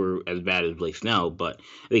comments were as bad as Blake Snell, but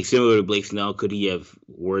I think similar to Blake Snell, could he have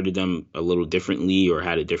worded them a little differently or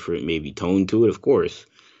had a different maybe tone to it? Of course.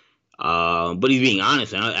 But he's being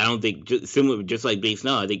honest. I don't think, just like Blake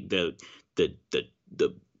Snell, I think the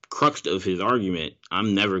crux of his argument,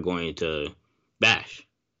 I'm never going to bash.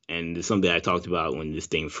 And it's something I talked about when this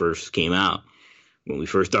thing first came out, when we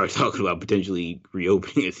first started talking about potentially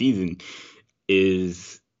reopening a season,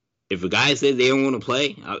 is if a guy says they don't want to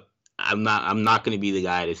play, I'm not going to be the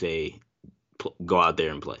guy to say go out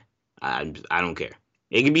there and play. I don't care.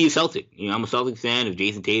 It could be a Celtic. I'm a Celtics fan. If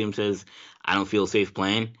Jason Tatum says I don't feel safe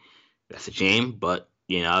playing, that's a shame. But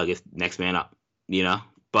I guess next man up.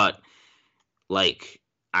 But like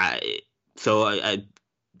I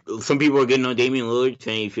some people are getting on Damian Lillard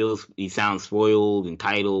saying he sounds spoiled,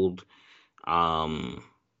 entitled. I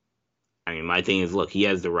mean, my thing is, look, he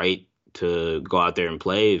has the right to go out there and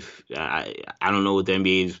play. If I don't know what the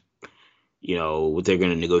NBA's, what they're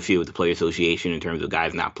going to negotiate with the Player Association in terms of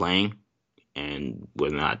guys not playing, and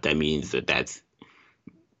whether or not that means that that's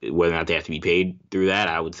whether or not they have to be paid through that,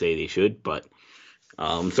 I would say they should, but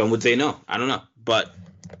some would say no. I don't know, but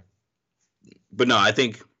no, I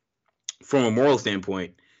think from a moral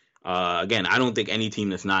standpoint, again, I don't think any team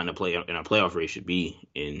that's not in a playoff race should be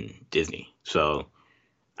in Disney. So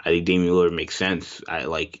I think Damian Lillard makes sense. I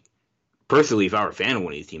like personally, if I were a fan of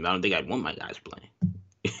one of these teams, I don't think I'd want my guys playing.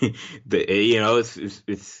 It's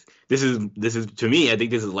this is to me. I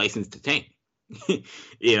think this is licensed to tank.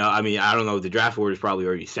 I mean, I don't know. The draft order is probably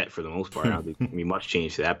already set for the most part. I don't think there's gonna be much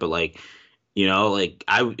change to that. But like,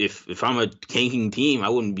 if I'm a tanking team, I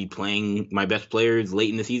wouldn't be playing my best players late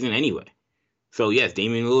in the season anyway. So yes,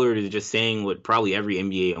 Damian Lillard is just saying what probably every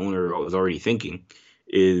NBA owner was already thinking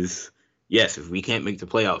is, yes, if we can't make the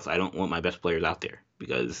playoffs, I don't want my best players out there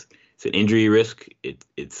because it's an injury risk.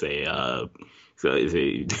 It's a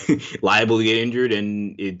liable to get injured,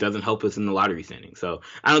 and it doesn't help us in the lottery standing. So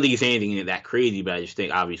I don't think he's saying anything that crazy, but I just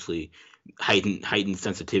think obviously heightened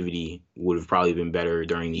sensitivity would have probably been better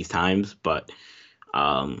during these times. But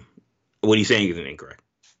what he's saying isn't incorrect.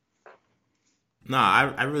 No,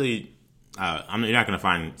 I really, you're not going to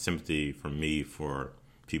find sympathy from me for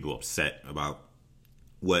people upset about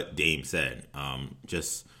what Dame said.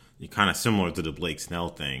 Just kind of similar to the Blake Snell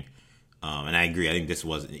thing. And I agree. I think this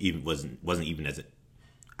wasn't even as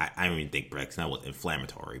I don't even think Blake Snell was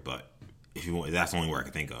inflammatory, but if you want, that's the only word I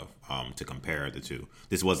can think of to compare the two.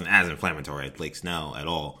 This wasn't as inflammatory as Blake Snell at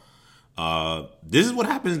all. This is what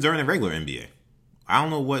happens during the regular NBA. I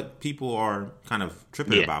don't know what people are kind of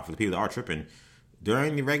tripping about. For the people that are tripping,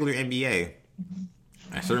 during the regular NBA,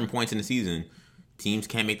 at certain points in the season, teams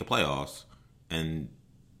can't make the playoffs, and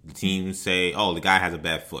the teams say, "Oh, the guy has a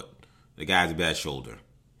bad foot. The guy has a bad shoulder.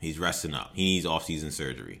 He's resting up. He needs off-season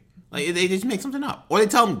surgery." Like they just make something up, or they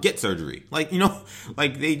tell him get surgery. Like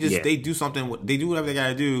they do something. They do whatever they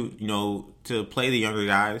gotta do, to play the younger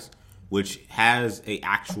guys, which has a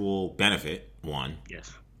actual benefit. One,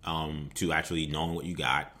 yes, to actually knowing what you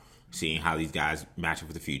got, seeing how these guys match up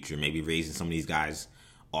for the future, maybe raising some of these guys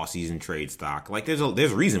off-season trade stock. Like there's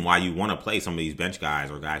a reason why you want to play some of these bench guys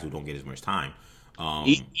or guys who don't get as much time.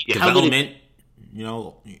 Development.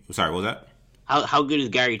 Sorry, what was that? How good is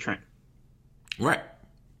Gary Trent? Right.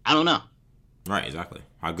 I don't know. Right, exactly.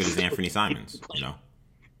 How good is Anthony Simons?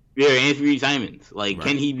 Yeah, Anthony Simons. Like, right.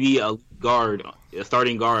 Can he be a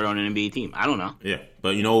starting guard on an NBA team? I don't know. Yeah,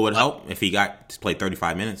 but you know what would help if he got to play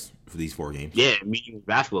 35 minutes for these 4 games. Yeah, meaning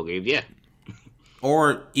basketball games. Yeah.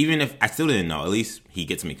 Or even if I still didn't know, at least he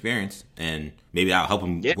gets some experience, and maybe that'll help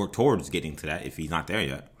him work towards getting to that if he's not there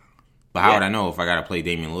yet. But how would I know if I got to play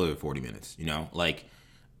Damian Lillard 40 minutes?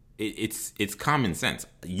 It's common sense.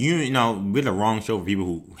 We're the wrong show for people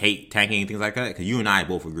who hate tanking and things like that. Because you and I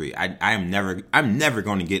both agree. I'm never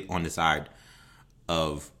going to get on the side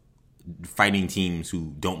of fighting teams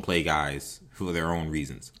who don't play guys for their own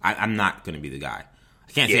reasons. I'm not going to be the guy.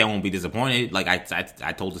 I can't say I won't be disappointed. Like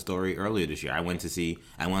I told the story earlier this year. I went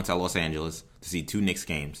to Los Angeles to see 2 Knicks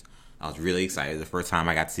games. I was really excited. The first time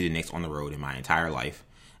I got to see the Knicks on the road in my entire life,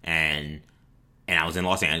 and I was in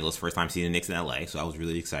Los Angeles, first time seeing the Knicks in LA, so that was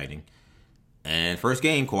really exciting. And first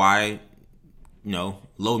game, Kawhi,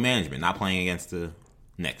 low management, not playing against the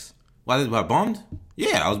Knicks. Was I bummed?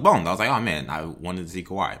 Yeah, I was bummed. I was like, oh man, I wanted to see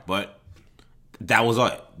Kawhi. But that was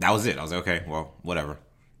it. I was like, okay, well, whatever.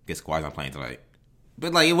 Guess Kawhi's not playing tonight.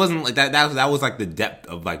 But it wasn't like that. That was like the depth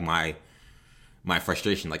of like my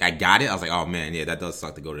frustration. Like I got it. I was like, oh man, yeah, that does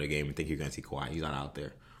suck to go to the game and think you're gonna see Kawhi. He's not out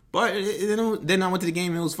there. But then I went to the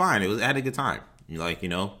game and it was fine. I had a good time.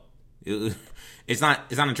 It's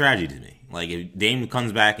not a tragedy to me. Like if Dame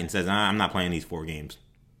comes back and says, I'm not playing these 4 games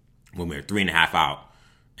when we're 3.5 out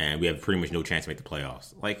and we have pretty much no chance to make the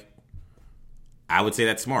playoffs. Like I would say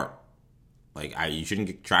that's smart. Like you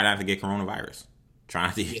shouldn't try not to get coronavirus. Try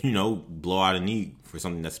not to blow out a knee for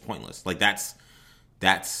something that's pointless. Like that's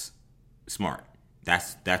smart.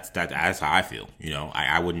 That's how I feel.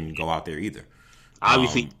 I wouldn't go out there either.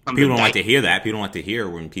 Obviously, people don't like to hear that. People don't like to hear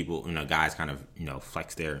when people, guys kind of,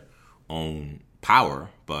 flex their own power.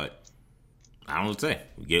 But I don't know what to say.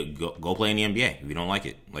 Go play in the NBA if you don't like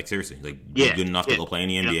it. Like seriously, be good enough to go play in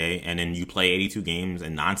the NBA, and then you play 82 games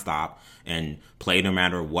and nonstop and play no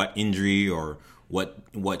matter what injury or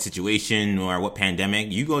what situation or what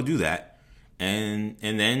pandemic. You go do that, and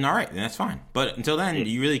then all right, then that's fine. But until then,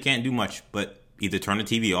 you really can't do much. But either turn the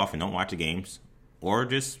TV off and don't watch the games, or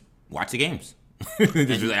just watch the games. I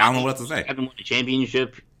don't know what else to say. Having won the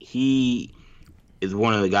championship, he is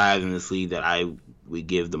one of the guys in this league that I would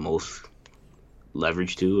give the most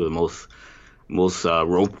leverage to, or most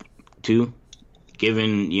rope to.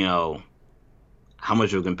 Given how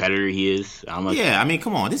much of a competitor he is. How much? Yeah, I mean,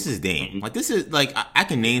 come on, this is Dame. Like, this is like I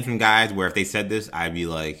can name some guys where if they said this, I'd be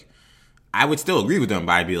like, I would still agree with them,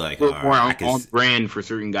 but I'd be like, all More right, I could. on brand for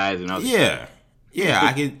certain guys than others. Yeah, yeah,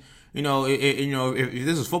 I could. If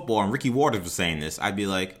this was football and Ricky Waters was saying this, I'd be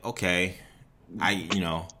like, okay, I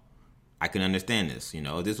can understand this.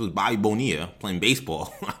 If this was Bobby Bonilla playing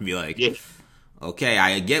baseball, I'd be like, Yeah. okay,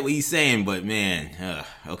 I get what he's saying, but man,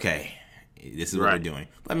 okay, this is what we're doing.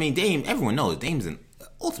 But I mean, Dame, everyone knows Dame's an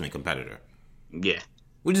ultimate competitor. Yeah.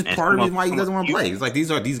 Which is part of the reason why he doesn't want to play. It's like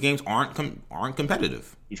these games aren't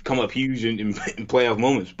competitive. He's come up huge in playoff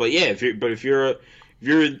moments. But yeah, if you're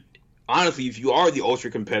honestly, if you are the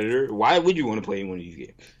ultra competitor, why would you want to play in one of these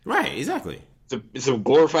games? Right, exactly. It's a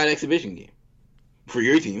glorified exhibition game for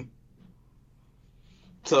your team.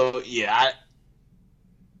 So yeah,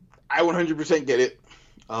 I 100% get it.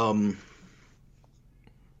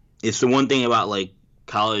 It's the one thing about like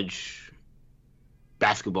college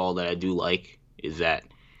basketball that I do like is that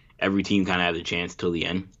every team kind of has a chance till the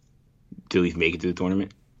end, till we make it to the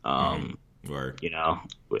tournament. Right.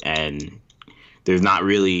 And there's not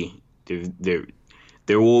really there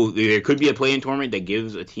could be a play-in tournament that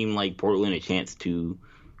gives a team like Portland a chance to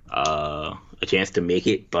make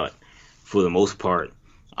it, but for the most part,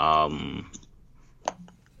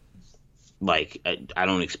 like I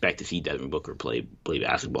don't expect to see Devin Booker play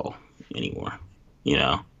basketball anymore.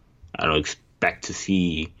 I don't expect to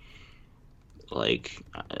see, like,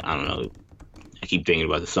 I don't know. I keep thinking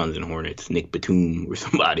about the Suns and Hornets, Nick Batum or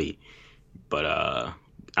somebody, but I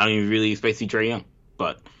don't even really expect to see Trae Young.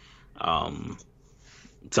 But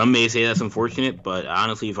some may say that's unfortunate, but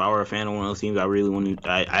honestly, if I were a fan of one of those teams, I really want to.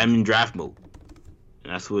 I'm in draft mode,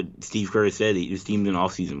 and that's what Steve Kerr said. His team's in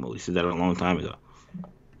off-season mode. He said that a long time ago.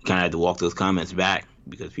 He kind of had to walk those comments back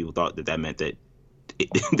because people thought that meant that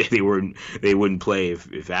that they wouldn't play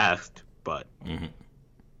if asked. But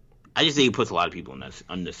I just think it puts a lot of people in that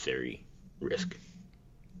unnecessary risk.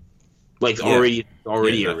 Like it's already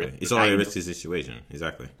exactly. a risk. It's already a risky situation.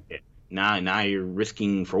 Exactly. Yeah. Now you're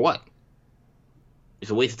risking for what? It's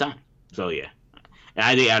a waste of time. So yeah. And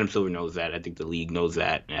I think Adam Silver knows that. I think the league knows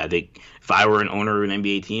that. And I think if I were an owner of an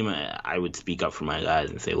NBA team, I would speak up for my guys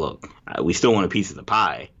and say, look, we still want a piece of the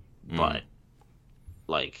pie, but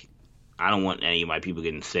like I don't want any of my people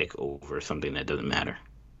getting sick over something that doesn't matter.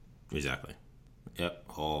 Exactly. Yep.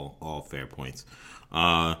 All fair points.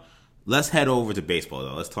 Let's head over to baseball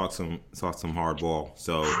though. Let's talk some hardball.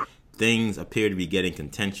 So things appear to be getting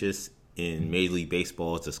contentious in Major League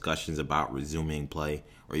Baseball's discussions about resuming play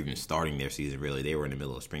or even starting their season. Really, they were in the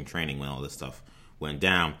middle of spring training when all this stuff went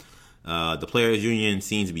down. The Players Union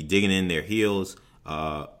seems to be digging in their heels,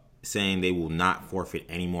 saying they will not forfeit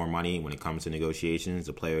any more money when it comes to negotiations.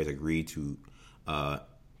 The players agreed to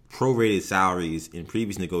prorated salaries in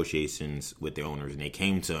previous negotiations with their owners, and they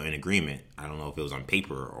came to an agreement. I don't know if it was on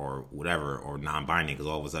paper or whatever, or non-binding, because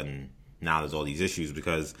all of a sudden now there's all these issues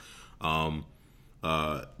because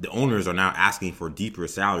the owners are now asking for deeper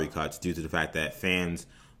salary cuts due to the fact that fans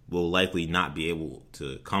will likely not be able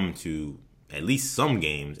to come to at least some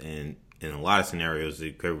games, and in a lot of scenarios,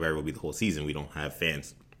 it could very well be the whole season. We don't have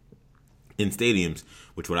fans in stadiums,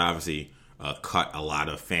 which would obviously cut a lot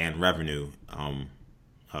of fan revenue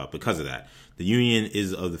because of that. The union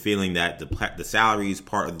is of the feeling that the salaries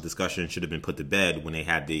part of the discussion should have been put to bed when they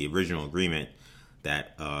had the original agreement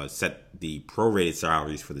that set the prorated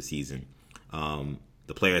salaries for the season.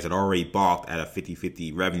 The players had already balked at a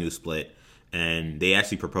 50-50 revenue split, and they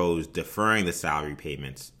actually proposed deferring the salary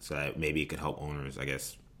payments so that maybe it could help owners, I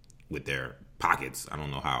guess, with their pockets. I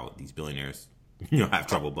don't know how these billionaires have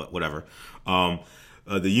trouble, but whatever.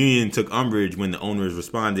 The union took umbrage when the owners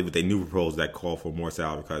responded with a new proposal that called for more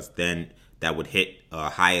salary cuts. Then that would hit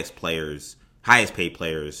highest paid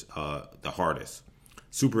players the hardest.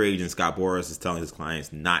 Super agent Scott Boras is telling his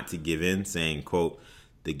clients not to give in, saying, quote,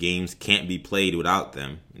 the games can't be played without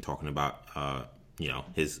them, and talking about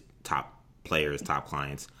his top players, top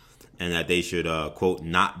clients, and that they should, quote,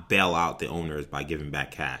 not bail out the owners by giving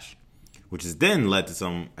back cash, which has then led to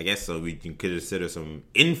some, I guess, so we can consider some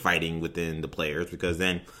infighting within the players, because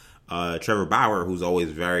then Trevor Bauer, who's always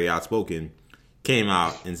very outspoken, came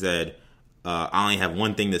out and said, I only have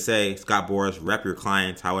one thing to say, Scott Boras, rep your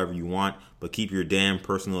clients however you want, but keep your damn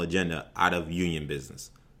personal agenda out of union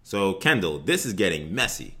business. So, Kendall, this is getting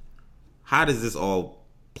messy. How does this all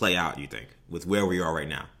play out, you think, with where we are right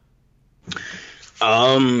now?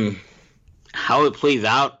 How it plays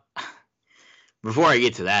out, before I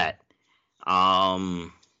get to that, EJ,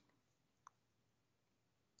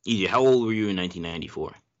 how old were you in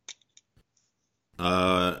 1994?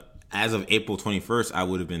 As of April 21st, I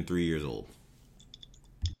would have been 3 years old.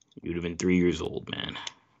 You'd have been 3 years old, man.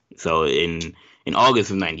 So in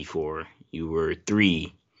August of '94, you were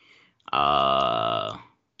 3. Uh,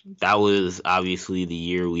 that was obviously the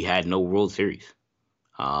year we had no World Series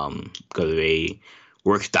because of a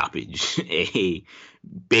work stoppage, a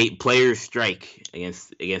player strike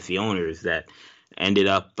against the owners that ended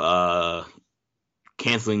up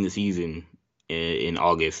canceling the season in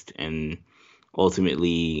August and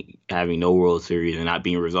ultimately having no World Series and not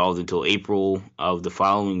being resolved until April of the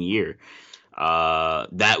following year.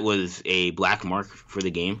 That was a black mark for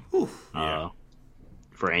the game. Yeah.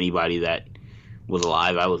 For anybody that was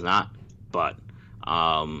alive. I was not, but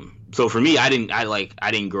so for me, I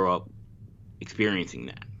didn't grow up experiencing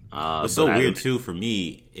that. What's so weird too for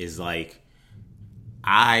me is like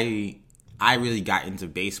I really got into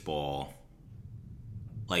baseball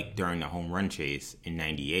like during the home run chase in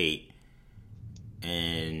 '98,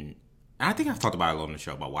 and I think I've talked about it a lot on the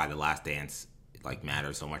show about why The Last Dance like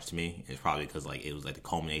matters so much to me. It's probably because like it was like the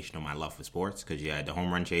culmination of my love for sports because you had the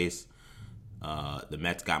home run chase, the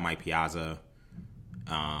Mets got Mike Piazza,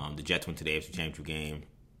 the Jets went to the AFC Championship game,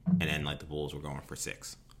 and then like the Bulls were going for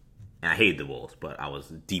 6. And I hated the Bulls, but I was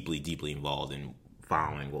deeply, deeply involved in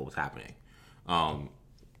following what was happening.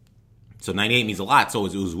 So '98 means a lot. So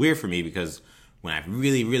it was weird for me because when I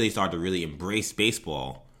really, really started to really embrace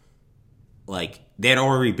baseball, like there had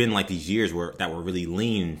already been like these years that were really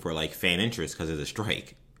lean for like fan interest because of the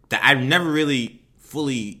strike that I've never really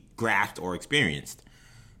fully grasped or experienced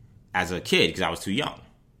as a kid because I was too young.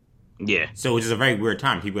 Yeah. So it was just a very weird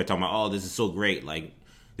time. People are talking about, oh, this is so great. Like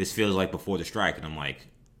this feels like before the strike, and I'm like,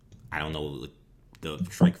 I don't know what the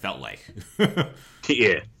strike felt like.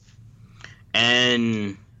 Yeah.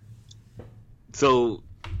 And so,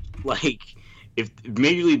 like, if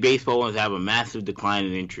Major League Baseball wants to have a massive decline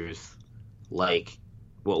in interest, like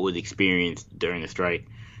what was experienced during the strike,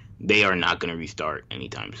 they are not going to restart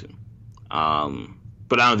anytime soon.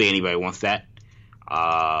 But I don't think anybody wants that.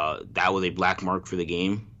 That was a black mark for the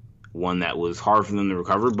game, one that was hard for them to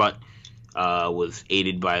recover, but was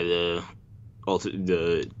aided by the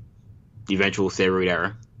eventual steroid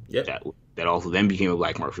era. Yep. That also then became a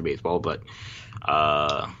black mark for baseball, but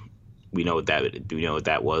we know what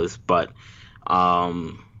that was. But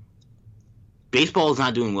baseball is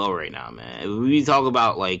not doing well right now, man. We talked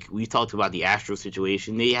about the Astros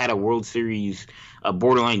situation. They had a World Series, a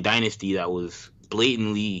borderline dynasty that was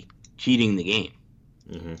blatantly cheating the game.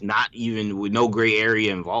 Mm-hmm. Not even with no gray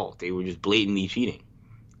area involved. They were just blatantly cheating.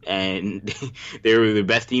 And they were the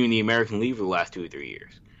best team in the American League for the last 2 or 3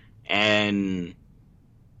 years. And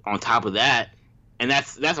on top of that, and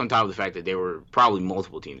that's on top of the fact that there were probably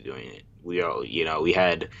multiple teams doing it. We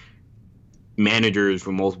had managers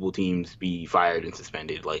from multiple teams be fired and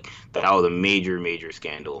suspended. Like that was a major, major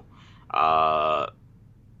scandal.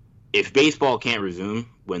 If baseball can't resume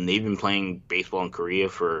when they've been playing baseball in Korea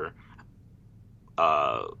for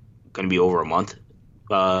going to be over a month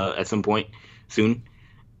at some point soon,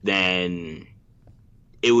 then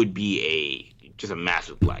it would be just a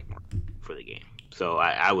massive black mark for the game. So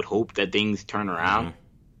I would hope that things turn around. Mm-hmm.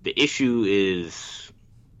 The issue is,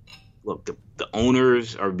 look, the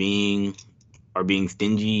owners are being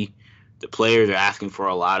stingy. The players are asking for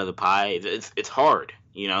a lot of the pie. It's hard.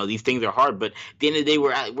 These things are hard. But at the end of the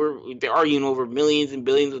day, they're arguing over millions and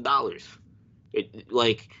billions of dollars.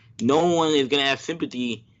 No one is going to have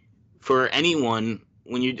sympathy for anyone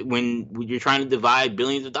when you're trying to divide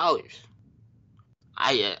billions of dollars.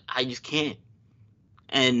 I just can't.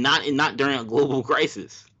 And not during a global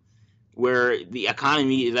crisis where the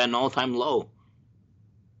economy is at an all-time low.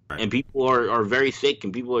 Right. And people are very sick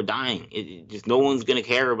and people are dying. It just no one's going to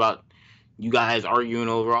care about you guys arguing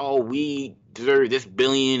over, oh, we deserve this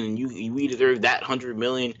billion and we deserve that 100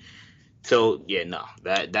 million. So, yeah, no.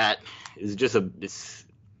 That is just it's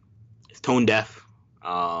tone deaf.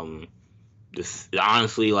 Just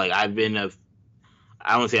honestly, like I don't want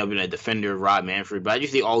to say I've been a defender of Rob Manfred, but I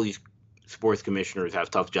just think all these sports commissioners have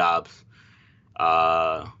tough jobs.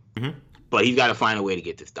 Mm-hmm. But he's got to find a way to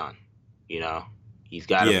get this done. He's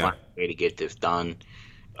got to find a way to get this done.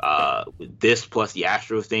 With this plus the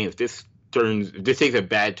Astros thing, if this takes a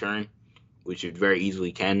bad turn, which it very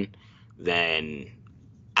easily can, then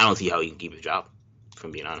I don't see how he can keep his job, if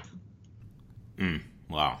I'm being honest.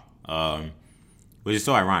 Wow. Which is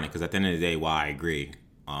so ironic because at the end of the day, while I agree,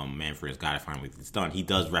 Manfred has got to find a way to get this done, he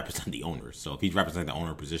does represent the owners. So if he's representing the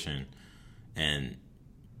owner position and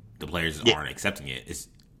the players aren't accepting it,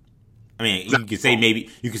 you could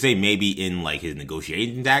say maybe in like his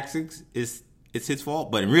negotiating tactics it's his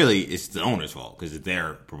fault, but really it's the owner's fault because it's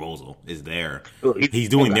their proposal. He's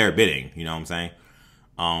doing their bidding. You know what I'm saying?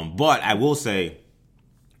 But I will say,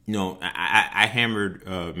 I hammered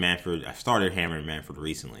Manfred. I started hammering Manfred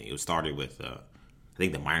recently. It started with I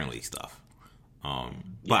think the minor league stuff.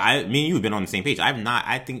 But me and you have been on the same page.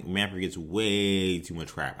 I think Manfred gets way too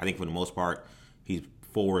much crap. I think for the most part, he's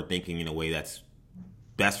forward thinking in a way that's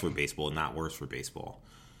best for baseball, not worse for baseball.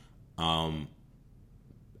 I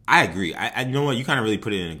agree. I know what you kind of really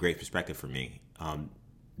put it in a great perspective for me.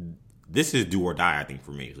 This is do or die, I think,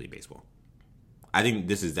 for Major League Baseball. I think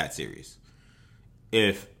this is that serious.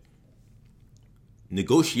 If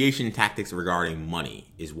negotiation tactics regarding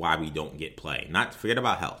money is why we don't get play, not forget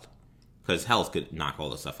about health, because health could knock all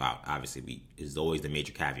this stuff out. Obviously, is always the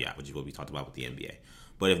major caveat, which is what we talked about with the NBA.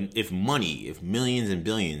 But if money, if millions and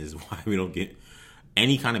billions is why we don't get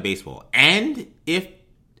any kind of baseball, and if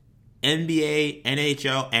NBA,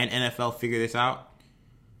 NHL, and NFL figure this out,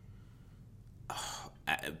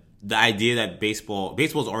 the idea that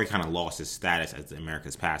baseball's already kind of lost its status as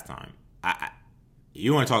America's pastime.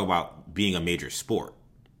 You want to talk about being a major sport?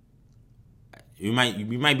 We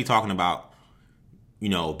might be talking about,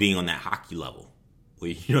 being on that hockey level,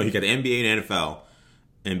 where you got the NBA and NFL,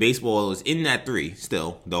 and baseball is in that 3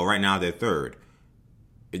 still, though right now they're 3rd.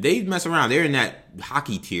 If they mess around, they're in that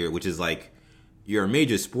hockey tier, which is like you're a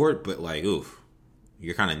major sport, but like oof,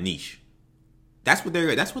 you're kind of niche. That's what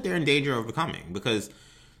they're in danger of becoming, because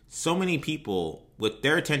so many people with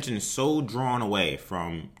their attention so drawn away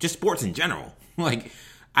from just sports in general. Like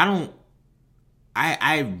I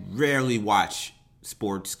rarely watch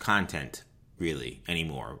sports content really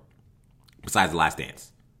anymore, besides The Last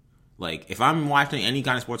Dance. Like if I'm watching any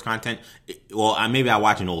kind of sports content, maybe I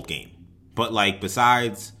watch an old game, but like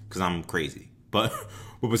besides, because I'm crazy, but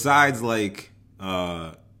besides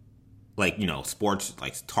sports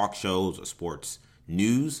like talk shows or sports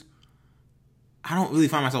news, I don't really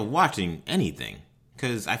find myself watching anything,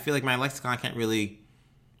 because I feel like my lexicon can't really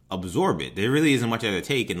absorb it. There really isn't much at a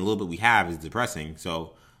take, and the little bit we have is depressing.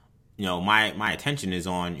 So, my attention is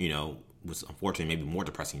on, what's unfortunately maybe more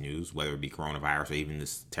depressing news, whether it be coronavirus or even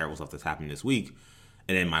this terrible stuff that's happened this week,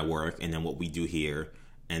 and then my work, and then what we do here,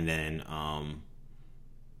 and then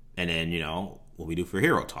what we do for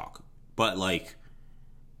Hero Talk. But like,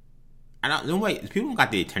 people don't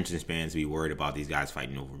got the attention spans to be worried about these guys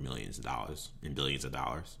fighting over millions of dollars and billions of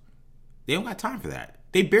dollars. They don't got time for that.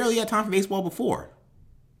 They barely had time for baseball before.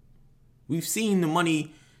 We've seen the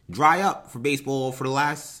money dry up for baseball for the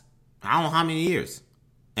last, I don't know how many years.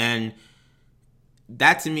 And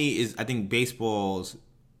that to me is, I think, baseball's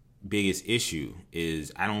biggest issue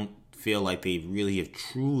is I don't feel like they really have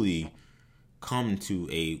truly come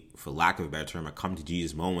to for lack of a better term, come to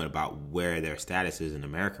Jesus moment about where their status is in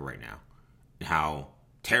America right now and how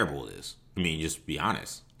terrible it is. I mean, just be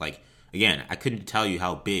honest. Like, again, I couldn't tell you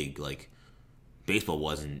how big, like, baseball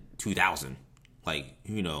was in 2000. Like,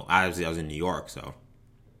 obviously I was in New York, so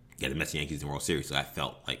yeah, the Mets and Yankees in the World Series, so that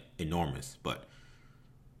felt like enormous. But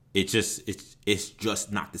it's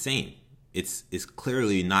just not the same. It's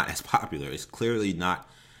clearly not as popular. It's clearly not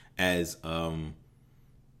as in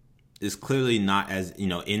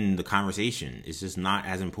the conversation. It's just not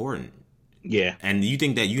as important. Yeah. And you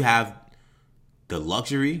think that you have the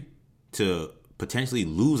luxury to potentially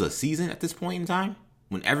lose a season at this point in time,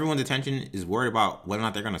 when everyone's attention is worried about whether or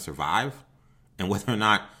not they're going to survive, and whether or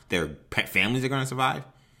not their pet families are going to survive,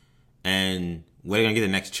 and whether they're going to get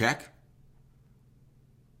the next check?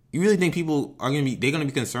 You really think people are going to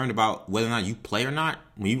be concerned about whether or not you play or not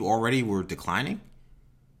when you already were declining?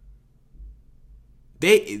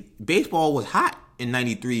 Baseball was hot in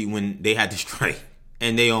 93 when they had the strike,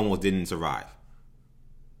 and they almost didn't survive.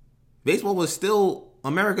 Baseball was still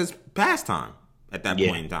America's pastime at that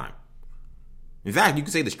point in time. In fact, you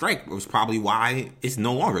could say the strike was probably why it's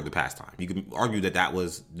no longer the pastime. You could argue that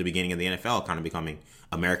was the beginning of the NFL kind of becoming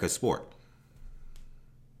America's sport.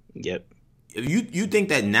 Yep. You think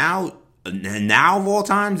that now of all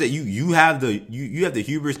times that you have the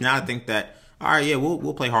hubris now to think that, all right, yeah,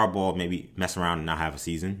 we'll play hardball, maybe mess around and not have a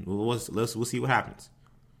season. We'll see what happens.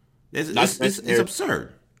 It's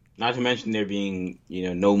absurd. Not to mention there being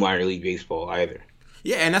no minor league baseball either.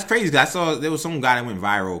 Yeah, and that's crazy. I saw there was some guy that went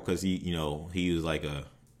viral because he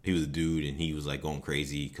was a dude, and he was like going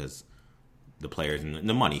crazy because the players and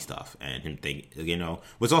the money stuff, and him think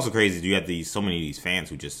what's also crazy is you have so many of these fans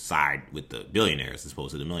who just side with the billionaires as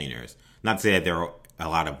opposed to the millionaires. Not to say that there are a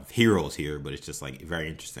lot of heroes here, but it's just like very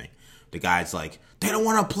interesting. The guy's like, they don't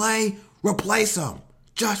want to play, replace them,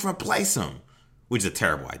 just replace them, which is a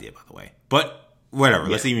terrible idea, by the way. But whatever,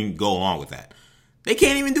 let's even go along with that. They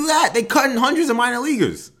can't even do that. They cutting hundreds of minor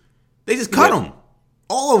leaguers. They just cut them.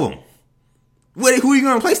 All of them. Who are you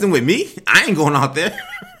going to replace them with? Me? I ain't going out there.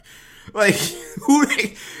 Like,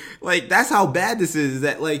 Like, that's how bad this is,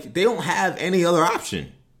 that, like, they don't have any other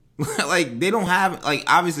option. Like, they don't have, like,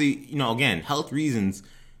 obviously, you know, again, health reasons.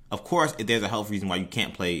 Of course, if there's a health reason why you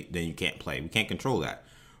can't play, then you can't play. We can't control that.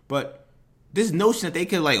 But this notion that they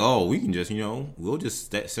could, like, oh, we can just, you know, we'll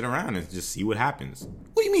just sit around and just see what happens.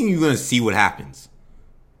 What do you mean you're going to see what happens?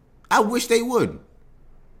 I wish they would.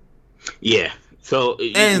 Yeah. So,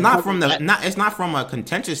 and it's not from a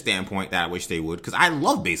contentious standpoint that I wish they would, because I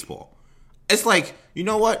love baseball. It's like, you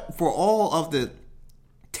know what? For all of the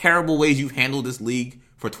terrible ways you've handled this league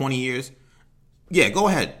for 20 years, yeah, go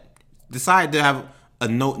ahead. Decide to have a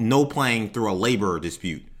no playing through a labor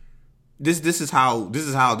dispute. This is how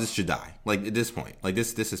this should die. Like, at this point, like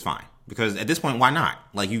this is fine, because at this point, why not?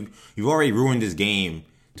 Like, you've already ruined this game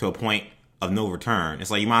to a point of no return.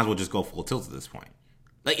 It's like you might as well just go full tilt at this point.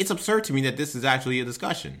 Like, it's absurd to me that this is actually a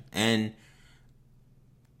discussion, and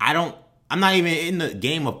I'm not even in the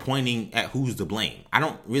game of pointing at who's to blame. I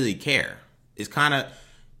don't really care. It kind of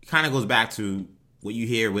goes back to what you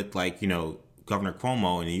hear with, like, you know, Governor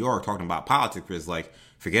Cuomo in New York talking about politics. Where it's like,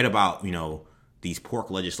 forget about, you know, these pork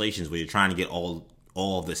legislations where you're trying to get all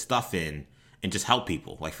of this stuff in and just help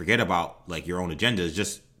people. Like, forget about, like, your own agendas.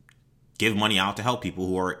 Just give money out to help people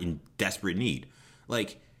who are in desperate need.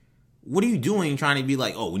 Like, what are you doing trying to be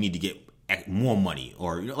like, oh, we need to get more money,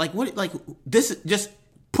 or, you know, like, what, like, this, just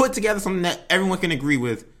put together something that everyone can agree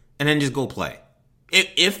with and then just go play.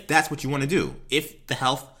 If that's what you want to do. If the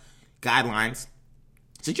health guidelines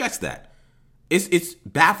suggest that. It's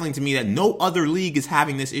baffling to me that no other league is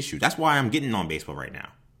having this issue. That's why I'm getting on baseball right now.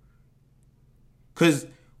 Because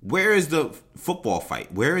where is the football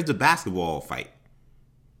fight? Where is the basketball fight?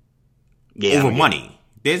 Over money.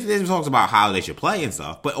 There's talks about how they should play and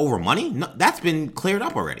stuff, but over money? No, that's been cleared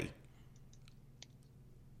up already.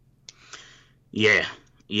 Yeah.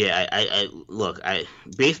 Yeah, I look,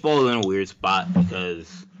 baseball is in a weird spot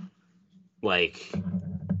because, like,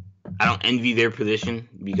 I don't envy their position,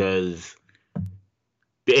 because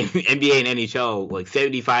the NBA and NHL, like,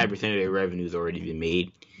 75% of their revenue's already been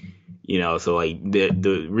made. You know, so, like,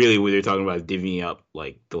 the really what they're talking about is divvying up,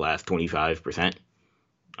 like, the last 25%.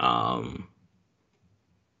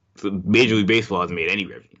 So Major League Baseball hasn't made any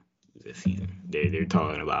revenue this season. They're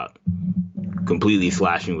talking about completely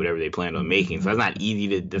slashing whatever they planned on making. So that's not easy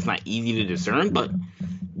to discern, but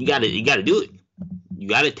you gotta do it. You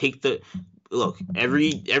gotta take the look.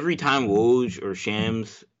 Every time Woj or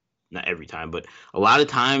Shams, not every time, but a lot of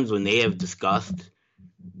times when they have discussed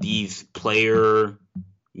these player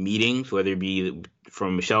meetings, whether it be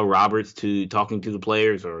from Michelle Roberts to talking to the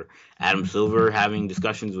players, or Adam Silver having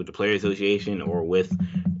discussions with the Player Association or with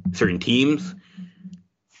certain teams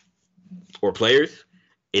or players,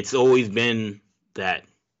 it's always been that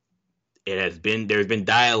there's been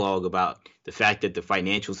dialogue about the fact that the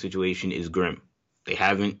financial situation is grim. They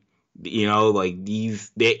haven't, you know, like,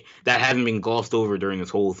 that hasn't been glossed over during this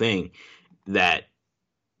whole thing, that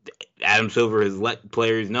Adam Silver has let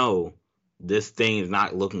players know this thing is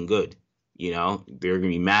not looking good. You know, there are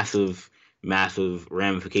going to be massive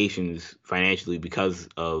ramifications financially because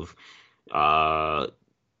of the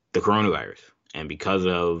coronavirus and because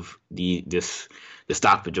of the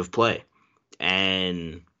stoppage of play.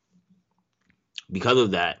 And because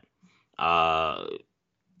of that,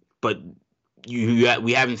 but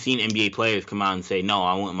we haven't seen NBA players come out and say, no,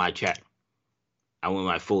 I want my check. I want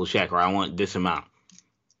my full check, or I want this amount.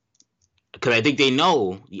 Because I think they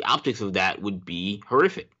know the optics of that would be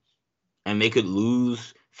horrific. And they could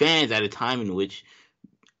lose fans at a time in which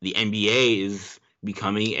the NBA is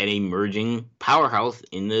becoming an emerging powerhouse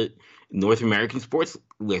in the North American sports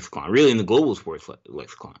lexicon, really in the global sports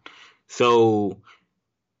lexicon. So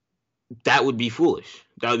that would be foolish.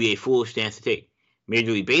 That would be a foolish stance to take.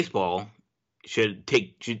 Major League Baseball should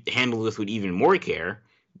handle this with even more care,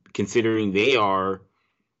 considering they are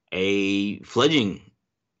a fledgling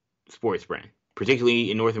sports brand,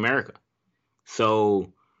 particularly in North America.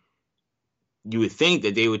 So you would think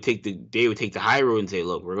that they would take the high road and say,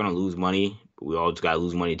 look, we're going to lose money, but we all just got to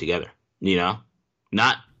lose money together. You know,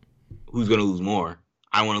 not who's going to lose more.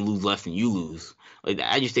 I want to lose less than you lose. Like,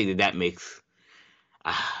 I just think that makes,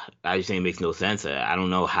 I just think it makes no sense. I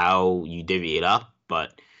don't know how you divvy it up,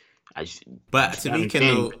 but to me,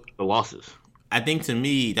 Kendall, the losses. I think, to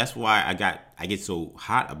me, that's why I get so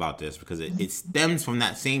hot about this, because it stems from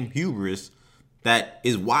that same hubris that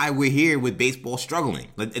is why we're here with baseball struggling.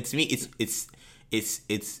 Like, to me, it's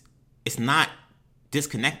not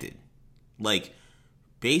disconnected. Like,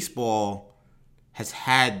 baseball has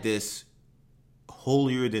had this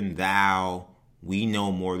holier than thou, we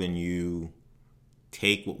know more than you,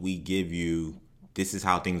 take what we give you, this is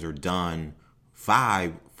how things are done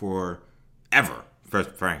vibe forever.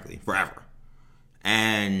 frankly, forever.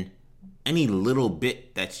 And any little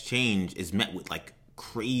bit that's changed is met with like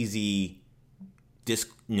crazy,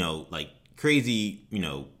 crazy,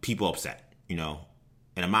 people upset,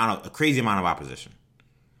 a crazy amount of opposition.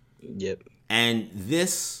 Yep. And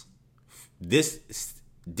this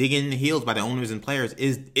digging in the heels by the owners and players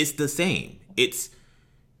it's the same.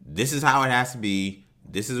 This is how it has to be.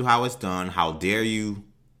 This is how it's done. How dare you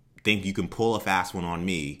think you can pull a fast one on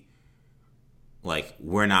me? Like,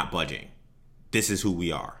 we're not budging. This is who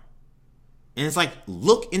we are. And it's like,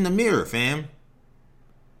 look in the mirror, fam.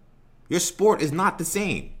 Your sport is not the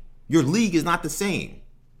same. Your league is not the same.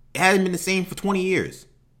 It hasn't been the same for 20 years,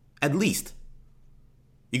 at least.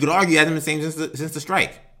 You could argue it hasn't been the same since the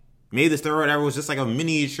strike. Maybe the steroid era was just like a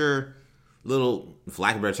miniature little, for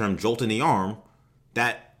lack of a better term, jolt in the arm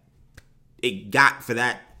that it got for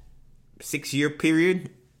that 6-year period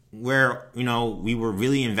where, we were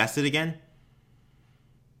really invested again.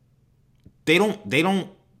 They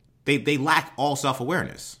lack all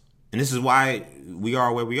self-awareness. And this is why we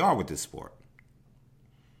are where we are with this sport.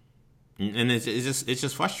 And it's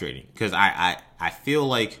just frustrating because I feel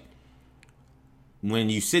like when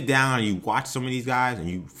you sit down and you watch some of these guys and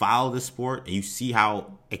you follow this sport and you see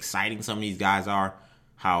how exciting some of these guys are,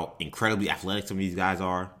 how incredibly athletic some of these guys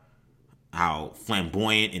are, how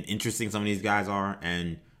flamboyant and interesting some of these guys are,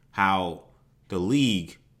 and how the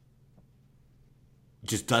league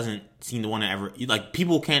just doesn't seem to want to ever, like,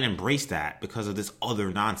 people can't embrace that because of this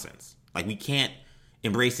other nonsense. Like, we can't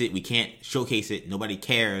embrace it, we can't showcase it, nobody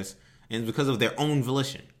cares, and it's because of their own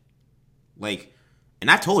volition. Like, and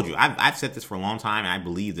I've told you, I've said this for a long time, and I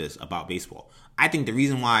believe this about baseball. I think the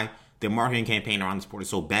reason why their marketing campaign around the sport is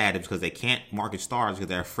so bad is because they can't market stars because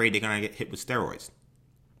they're afraid they're going to get hit with steroids,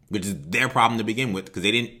 which is their problem to begin with because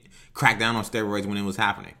they didn't crack down on steroids when it was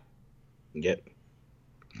happening. Yep.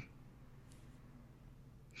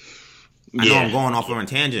 I know I'm going off on a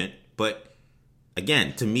tangent, but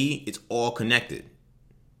again, to me, it's all connected.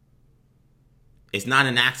 It's not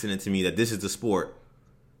an accident to me that this is the sport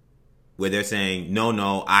where they're saying,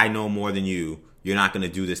 no, I know more than you. You're not going to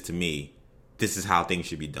do this to me. This is how things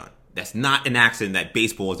should be done. That's not an accident that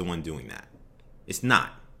baseball is the one doing that. It's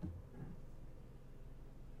not.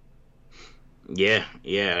 Yeah,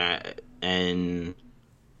 and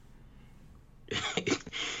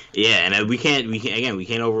yeah, and we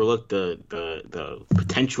can't overlook the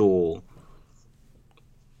potential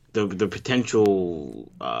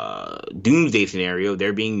doomsday scenario.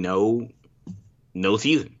 There being no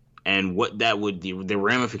season, and what that would the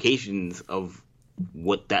ramifications of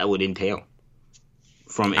what that would entail.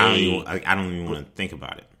 I don't even want to think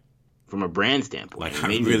about it. From a brand standpoint, I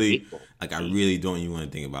really don't even want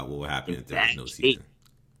to think about what would happen if there was no season.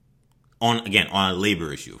 On a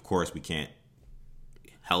labor issue, of course, we can't.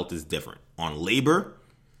 Health is different. On labor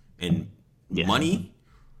and money,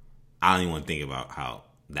 I don't even want to think about how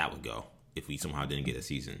that would go if we somehow didn't get a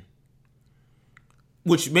season.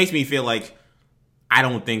 Which makes me feel like I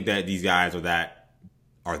don't think that these guys are that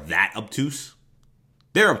obtuse.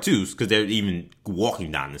 They're obtuse because they're even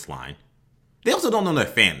walking down this line. They also don't know their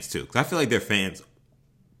fans, too. Because I feel like their fans,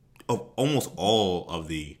 of almost all of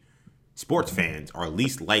the sports fans, are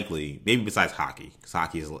least likely, maybe besides hockey. Because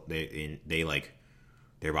hockey is,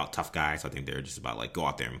 they're about tough guys. So I think they're just about, like, go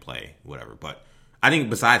out there and play, whatever. But I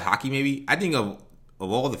think besides hockey, maybe, I think of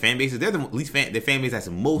all the fan bases, they're the least the fan base that's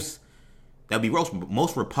that would be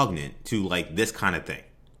most repugnant to, like, this kind of thing.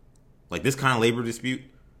 Like, this kind of labor dispute.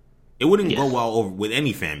 It wouldn't go well over with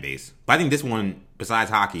any fan base. But I think this one, besides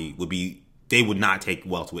hockey, they would not take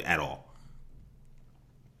well to it at all.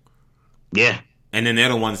 Yeah. And then they're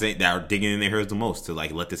the ones that are digging in their heels the most to,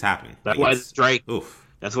 like, let this happen. That's why the strike. Oof.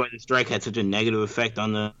 That's why the strike had such a negative effect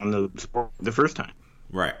on the sport the first time.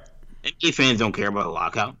 Right. NBA fans don't care about the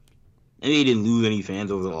lockout. NBA didn't lose any fans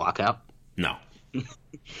over the lockout. No. In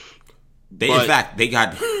fact, they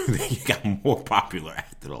got more popular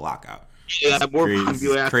after the lockout. Yeah, more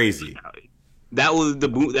popular after crazy. That was the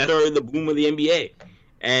boom. That started the boom of the NBA,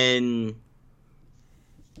 and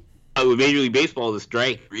with Major League Baseball, the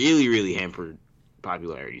strike really hampered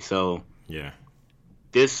popularity. So yeah,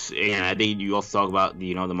 and I think you also talk about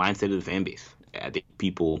the mindset of the fan base. I think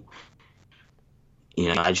people,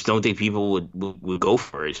 I just don't think people would go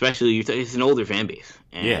for it, especially it's an older fan base.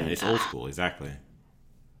 And, it's old school, exactly.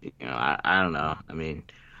 I don't know. I mean,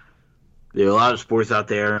 there are a lot of sports out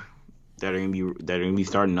there that are gonna be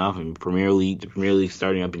starting off in the Premier League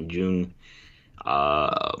starting up in June.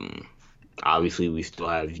 Obviously, we still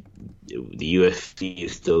have the UFC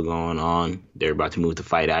is still going on. They're about to move to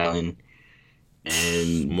Fight Island,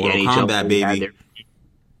 and Mortal Kombat, baby.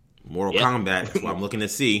 Mortal Kombat. That's what I'm looking to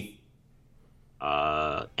see.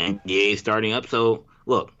 NBA is starting up. So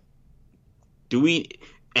look, do we?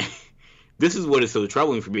 This is what is so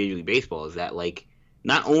troubling for Major League Baseball is that like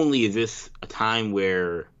not only is this a time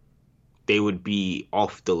where they would be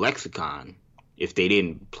off the lexicon if they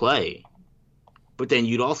didn't play, but then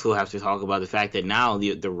you'd also have to talk about the fact that now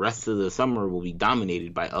the rest of the summer will be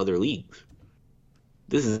dominated by other leagues.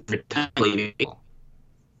 This is the time to play baseball,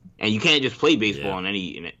 and you can't just play baseball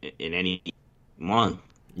Yeah. in any month.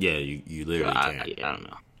 Yeah, you literally can't. I don't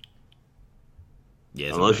know. Yeah,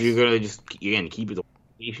 it's a Unless mess. you're gonna just again keep it the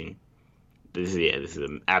location. This is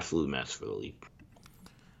an absolute mess for the league.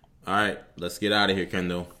 All right, let's get out of here,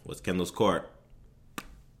 Kendall. What's Kendall's court?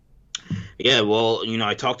 Yeah, well,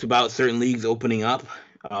 I talked about certain leagues opening up.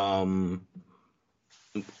 Um,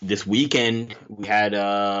 this weekend we had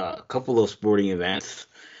a couple of sporting events.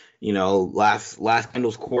 Last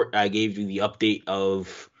Kendall's court, I gave you the update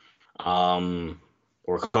of,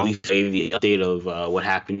 or Cody gave the update of what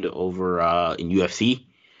happened over in UFC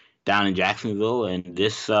down in Jacksonville, and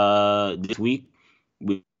this week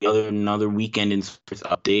we had another weekend in sports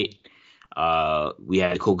update. We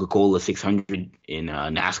had Coca-Cola 600 in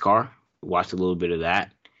NASCAR. Watched a little bit of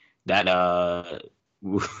that. That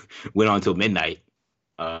went on until midnight,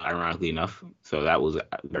 ironically enough. So that was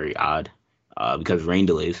very odd because of rain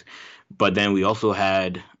delays. But then we also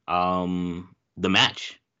had the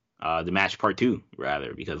match part two,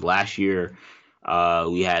 rather, because last year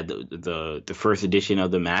we had the first edition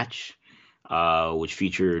of the match, which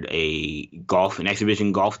featured an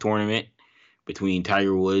exhibition golf tournament between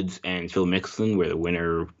Tiger Woods and Phil Mickelson, where the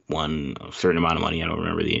winner won a certain amount of money. I don't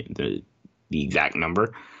remember the exact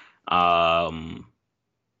number. And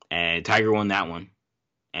Tiger won that one.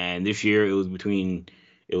 And this year it was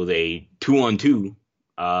a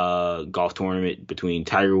 2-on-2 golf tournament between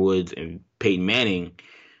Tiger Woods and Peyton Manning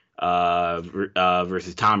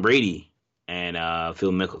versus Tom Brady and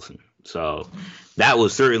Phil Mickelson. So that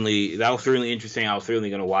was certainly interesting. I was certainly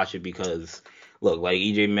going to watch it because, look, like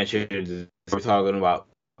EJ mentioned, we're talking about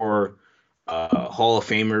four Hall of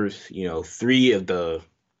Famers.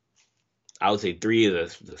 I would say three of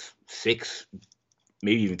the six,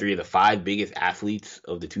 maybe even three of the five biggest athletes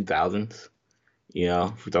of the 2000s.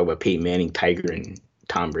 If we talk about Peyton Manning, Tiger, and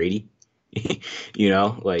Tom Brady.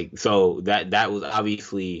 So that was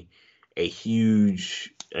obviously a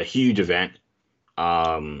huge event.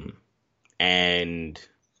 And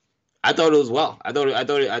I thought it was well. I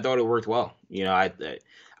thought it worked well. I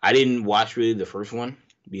didn't watch really the first one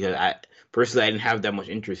because I didn't have that much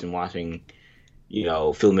interest in watching,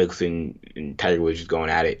 Phil Mickelson and Tiger Woods just going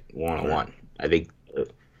at it one on one. I think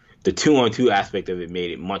the 2-on-2 aspect of it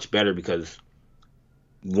made it much better because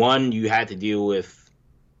one, you had to deal with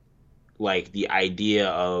like the idea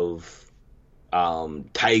of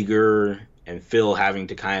Tiger and Phil having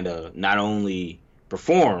to kind of not only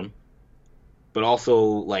perform, but also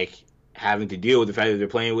like having to deal with the fact that they're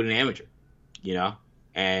playing with an amateur,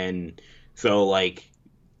 and so like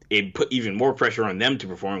it put even more pressure on them to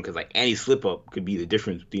perform because like any slip up could be the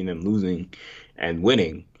difference between them losing and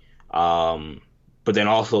winning. But then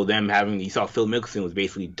also them you saw Phil Mickelson was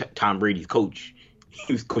basically Tom Brady's coach.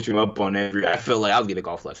 He was coaching him up on I felt like I was getting a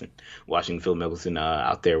golf lesson watching Phil Mickelson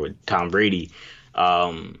out there with Tom Brady.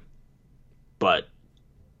 But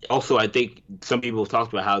also, I think some people have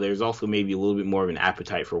talked about how there's also maybe a little bit more of an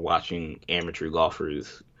appetite for watching amateur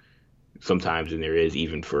golfers sometimes than there is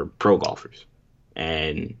even for pro golfers.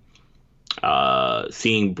 And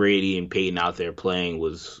seeing Brady and Peyton out there playing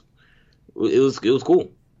was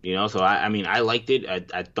cool. So I liked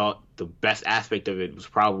it. I thought the best aspect of it was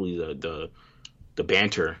probably the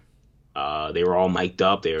banter. They were all mic'd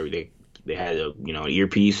up. They had an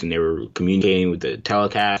earpiece and they were communicating with the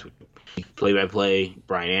telecast, play-by-play.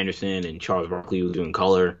 Brian Anderson and Charles Barkley was doing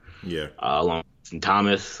color. Yeah. Along with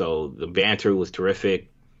Thomas. So the banter was terrific.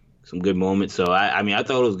 Some good moments. So I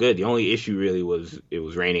thought it was good. The only issue really was it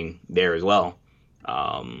was raining there as well.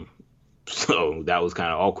 So that was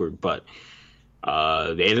kind of awkward, but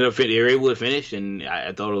they were able to finish, and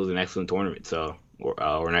I thought it was an excellent tournament. So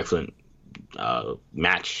or an excellent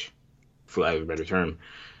match, for lack of a better term.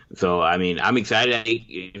 So I'm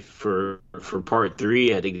excited for part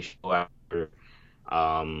three. I think they should go after.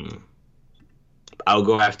 I'll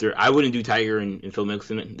go after. I wouldn't do Tiger and Phil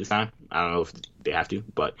Mickelson this time. I don't know if they have to,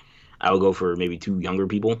 but I would go for maybe two younger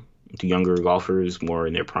golfers, more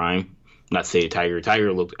in their prime. Not to say Tiger.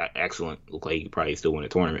 Tiger looked excellent. Looked like he could probably still win a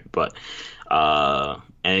tournament, but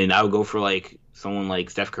and I would go for like someone like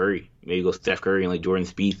Steph Curry. Maybe go Steph Curry and like Jordan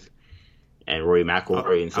Spieth and Rory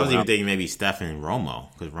McIlroy. And I was even thinking maybe Steph and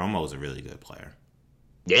Romo because Romo is a really good player.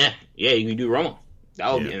 Yeah, you can do Romo.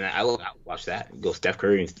 That would be, Yeah. and I would watch that. Go Steph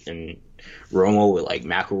Curry and Romo with like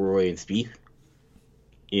McElroy and Spieth.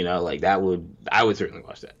 Like I would certainly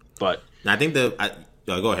watch that. But I think go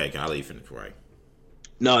ahead. I'll let you finish before I.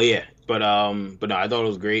 no, yeah, but no, I thought it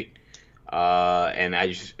was great. And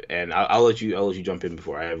I'll let you jump in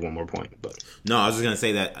before I have one more point. But no, I was just gonna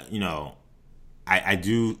say that I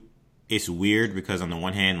do. It's weird because on the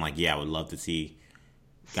one hand, like, yeah, I would love to see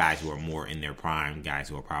guys who are more in their prime, guys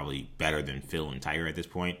who are probably better than Phil and Tiger at this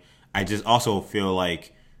point. I just also feel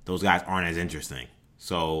like those guys aren't as interesting.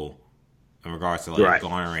 So, in regards to like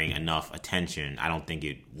garnering enough attention, I don't think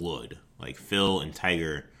it would. Like Phil and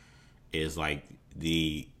Tiger is like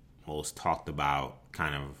the most talked about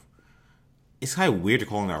kind of. It's kind of weird to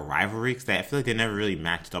call it a rivalry because I feel like they never really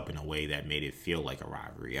matched up in a way that made it feel like a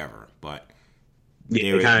rivalry ever. But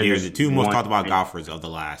they're the two most talked about golfers of the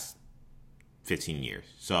last 15 years.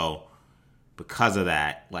 So because of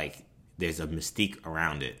that, like, there's a mystique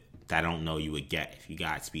around it that I don't know you would get if you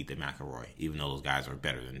got Spieth and McIlroy, even though those guys are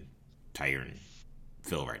better than Tiger and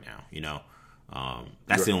Phil right now.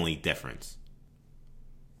 That's the only difference.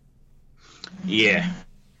 Yeah.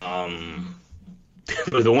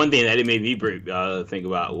 But the one thing that it made me think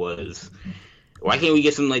about was, why can't we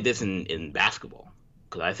get something like this in basketball?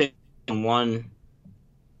 Because I think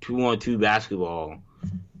 2-on-2 basketball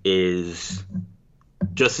is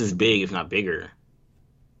just as big, if not bigger.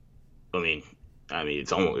 I mean, it's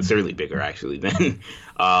certainly bigger actually than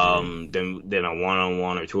a 1-on-1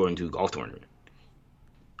 or 2-on-2 golf tournament.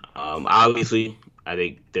 Obviously, I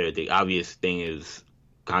think the obvious thing is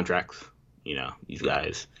contracts. These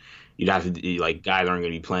guys, you'd have to like guys aren't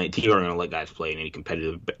going to be playing. Teams aren't going to let guys play in any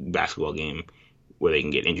competitive basketball game where they can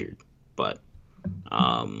get injured. But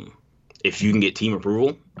if you can get team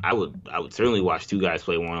approval, I would certainly watch two guys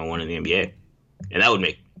play 1-on-1 in the NBA, and that would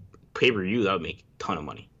make pay-per-view. That would make a ton of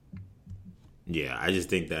money. Yeah, I just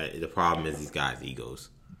think that the problem is these guys' egos.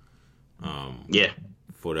 Yeah,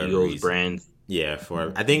 for that egos, reason. brands. Yeah,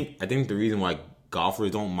 I think the reason why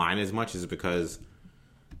golfers don't mind as much is because,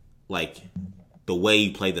 like, the way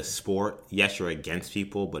you play the sport. Yes, you're against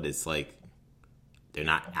people, but it's like they're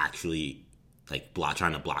not actually like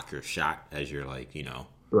trying to block your shot as you're like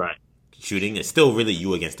right shooting. It's still really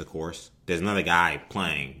you against the course. There's another guy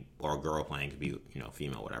playing or a girl playing, could be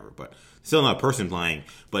female, whatever, but still another person playing.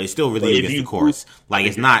 But it's still really you against the course. Like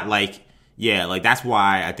it's not like like that's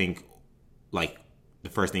why I think like the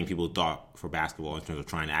first thing people thought for basketball in terms of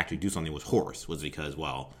trying to actually do something was because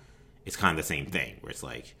it's kind of the same thing where it's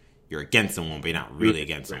like you're against someone, but you're not really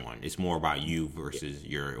against someone. It's more about you versus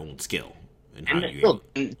your own skill and how you.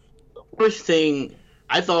 And the first thing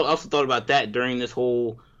I also thought about that during this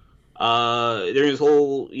whole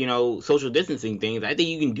social distancing thing. I think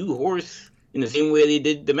you can do horse in the same way they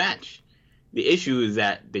did the match. The issue is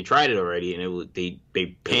that they tried it already and they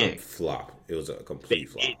panicked. Flop. It was a complete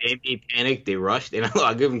flop. They panicked. They rushed, and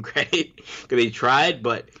I'll give them credit because they tried,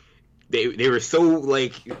 but they were so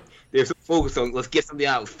like. They're so focused on let's get something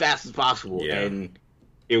out as fast as possible, and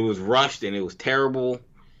it was rushed and it was terrible.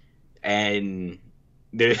 And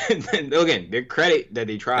their credit that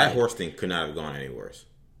they tried. That horse thing could not have gone any worse.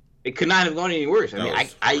 It could not have gone any worse.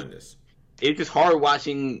 It's just hard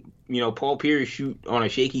watching Paul Pierce shoot on a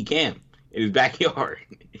shaky cam in his backyard.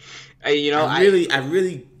 I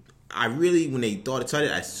really when they thought it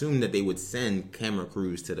started, I assumed that they would send camera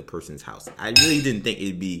crews to the person's house. I really didn't think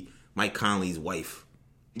it'd be Mike Conley's wife.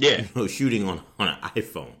 Yeah, shooting on an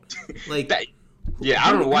iPhone, like that. Yeah,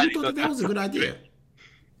 I don't know why they thought that was a good idea.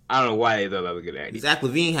 I don't know why they thought that was a good idea. Zach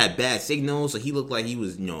LaVine had bad signals, so he looked like he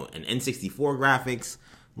was, an N64 graphics.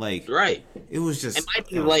 Like, right? It was just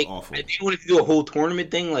awful. They wanted to do a whole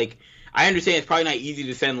tournament thing. Like, I understand it's probably not easy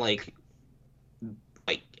to send like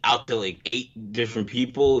out to 8 different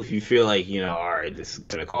people if you feel like all right, this is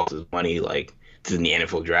gonna cost us money. Like, this is in the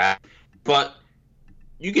NFL draft, but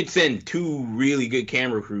you could send 2 really good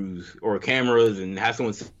camera crews or cameras and have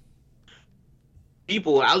someone.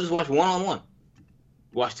 People, I'll just watch 1-on-1.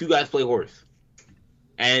 Watch 2 guys play horse,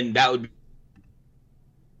 and that would be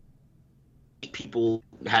people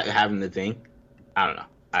having the thing. I don't know.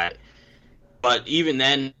 But even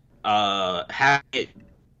then, having it.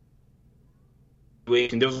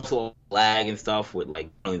 And there was also lag and stuff with not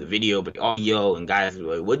only the video but the audio, and guys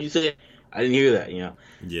were like, "What'd you say? I didn't hear that."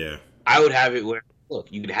 Yeah. I would have it where. Look,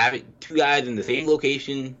 you could have it 2 guys in the same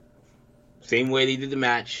location, same way they did the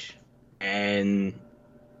match, and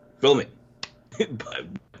film it. But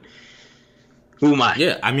who am I?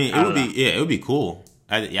 Yeah, I mean, it would be cool.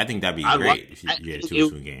 I think that'd be great if you had a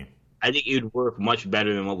 2-on-2 game. I think it would work much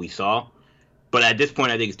better than what we saw, but at this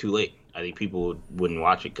point, I think it's too late. I think people wouldn't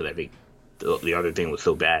watch it because I think the other thing was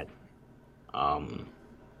so bad. I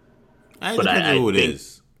think it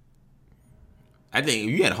is. I think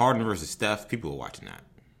if you had Harden versus Steph, people were watching that.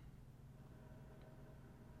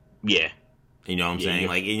 Yeah. You know what I'm saying?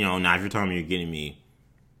 Like, now if you're telling me you're getting me,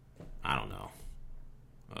 I don't know,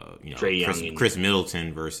 Chris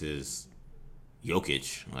Middleton versus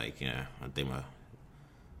Jokic, like, I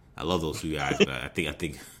love those two guys, but I think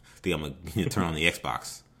I'm gonna turn on the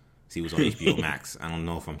Xbox, see what's on HBO Max. I don't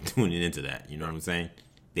know if I'm tuning into that. You know what I'm saying?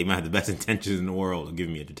 They might have the best intentions in the world of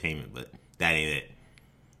giving me entertainment, but that ain't it.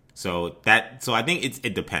 So I think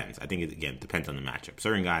it depends. I think it depends on the matchup.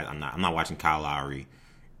 Certain guys, I'm not watching Kyle Lowry.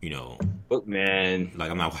 Look, man. Like,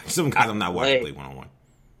 I'm not watching some guys. I'm not watching play 1-on-1.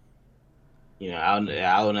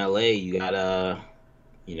 Out in LA, you got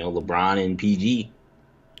LeBron and PG.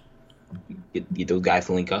 Get those guys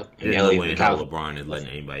to link up. There's no way in hell LeBron is letting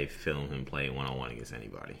anybody film him play 1-on-1 against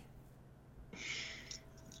anybody.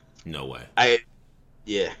 No way. I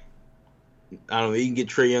don't know. You can get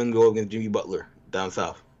Trae Young go against Jimmy Butler down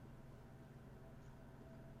south.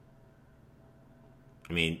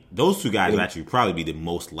 I mean, those two guys would actually probably be the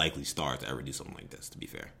most likely stars to ever do something like this, to be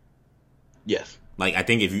fair. Yes. Like, I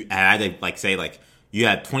think if you had to, you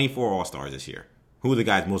had 24 All-Stars this year, who are the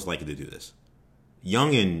guys most likely to do this?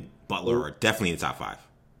 Young and Butler are definitely in the top 5.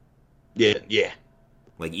 Yeah.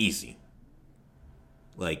 Like, easy.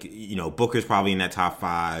 Like, Booker's probably in that top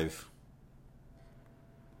 5.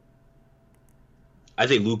 I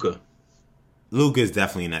think Luka. Luka's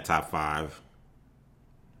definitely in that top 5.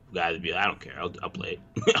 Guys be like, I don't care. I'll play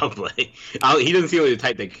it. I'll play. He doesn't seem like the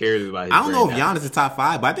type that cares about his I don't know if now. Giannis is top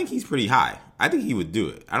 5, but I think he's pretty high. I think he would do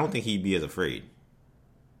it. I don't think he'd be as afraid.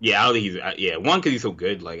 Yeah, I don't think he's. One, because he's so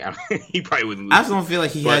good. Like, he probably wouldn't lose. I just don't feel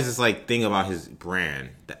like he has this thing about his brand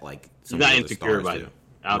that he's not insecure about it.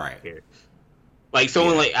 I don't care. Like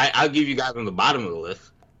someone I'll give you guys on the bottom of the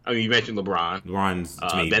list. I mean, you mentioned LeBron. LeBron's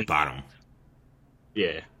to me bottom.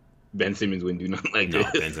 Yeah, Ben Simmons wouldn't do nothing like this.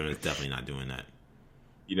 No, Ben Simmons definitely not doing that.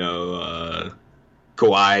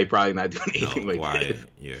 Kawhi probably not doing anything Kawhi, that.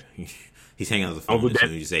 Yeah, he's hanging up the phone as soon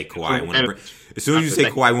as you say Kawhi. As soon as you say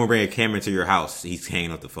Kawhi won't bring a camera to your house, he's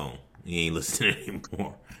hanging up the phone. He ain't listening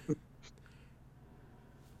anymore.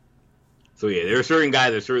 So yeah, there are certain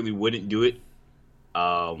guys that certainly wouldn't do it,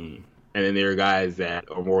 and then there are guys that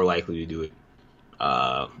are more likely to do it.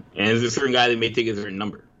 And there's a certain guy that may take a certain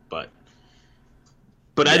number, but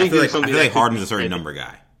I think I feel like Harden's a certain number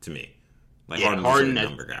guy to me. Like, Harden's a certain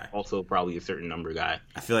number guy. Also probably a certain number guy.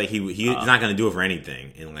 I feel like he's not going to do it for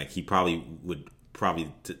anything, and like he probably would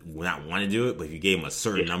not want to do it. But if you gave him a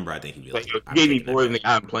certain number, I think he'd be like, if you gave me more than the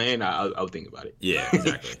guy I'm playing, I'll think about it. Yeah,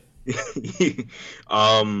 exactly.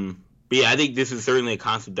 But yeah, I think this is certainly a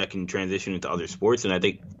concept that can transition into other sports, and I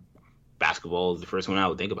think basketball is the first one I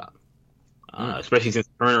would think about, especially since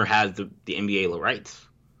Turner has the NBA rights.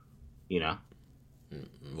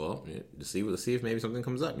 Well, let's see if maybe something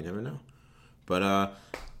comes up. You never know. But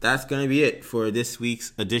that's going to be it for this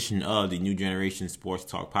week's edition of the New Generation Sports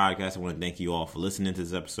Talk Podcast. I want to thank you all for listening to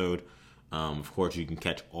this episode. Of course, you can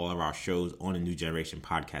catch all of our shows on the New Generation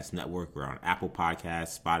Podcast Network. We're on Apple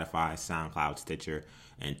Podcasts, Spotify, SoundCloud, Stitcher,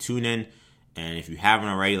 and TuneIn. And if you haven't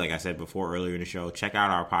already, like I said before earlier in the show, check out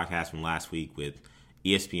our podcast from last week with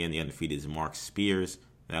ESPN The Undefeated's Mark Spears.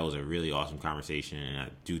 That was a really awesome conversation, and I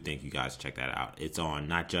do think you guys check that out. It's on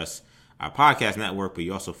not just our podcast network, but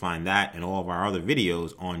you also find that and all of our other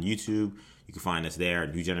videos on YouTube. You can find us there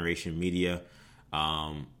at New Generation Media.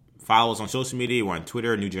 Follow us on social media. We're on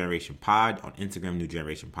Twitter, New Generation Pod, on Instagram, New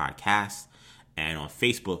Generation Podcast, and on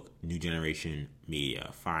Facebook, New Generation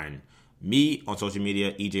Media. Find me on social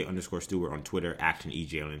media, EJ_Stewart on Twitter,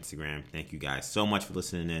 ActionEJ on Instagram. Thank you guys so much for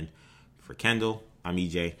listening in. For Kendall, I'm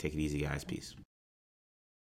EJ. Take it easy, guys. Peace.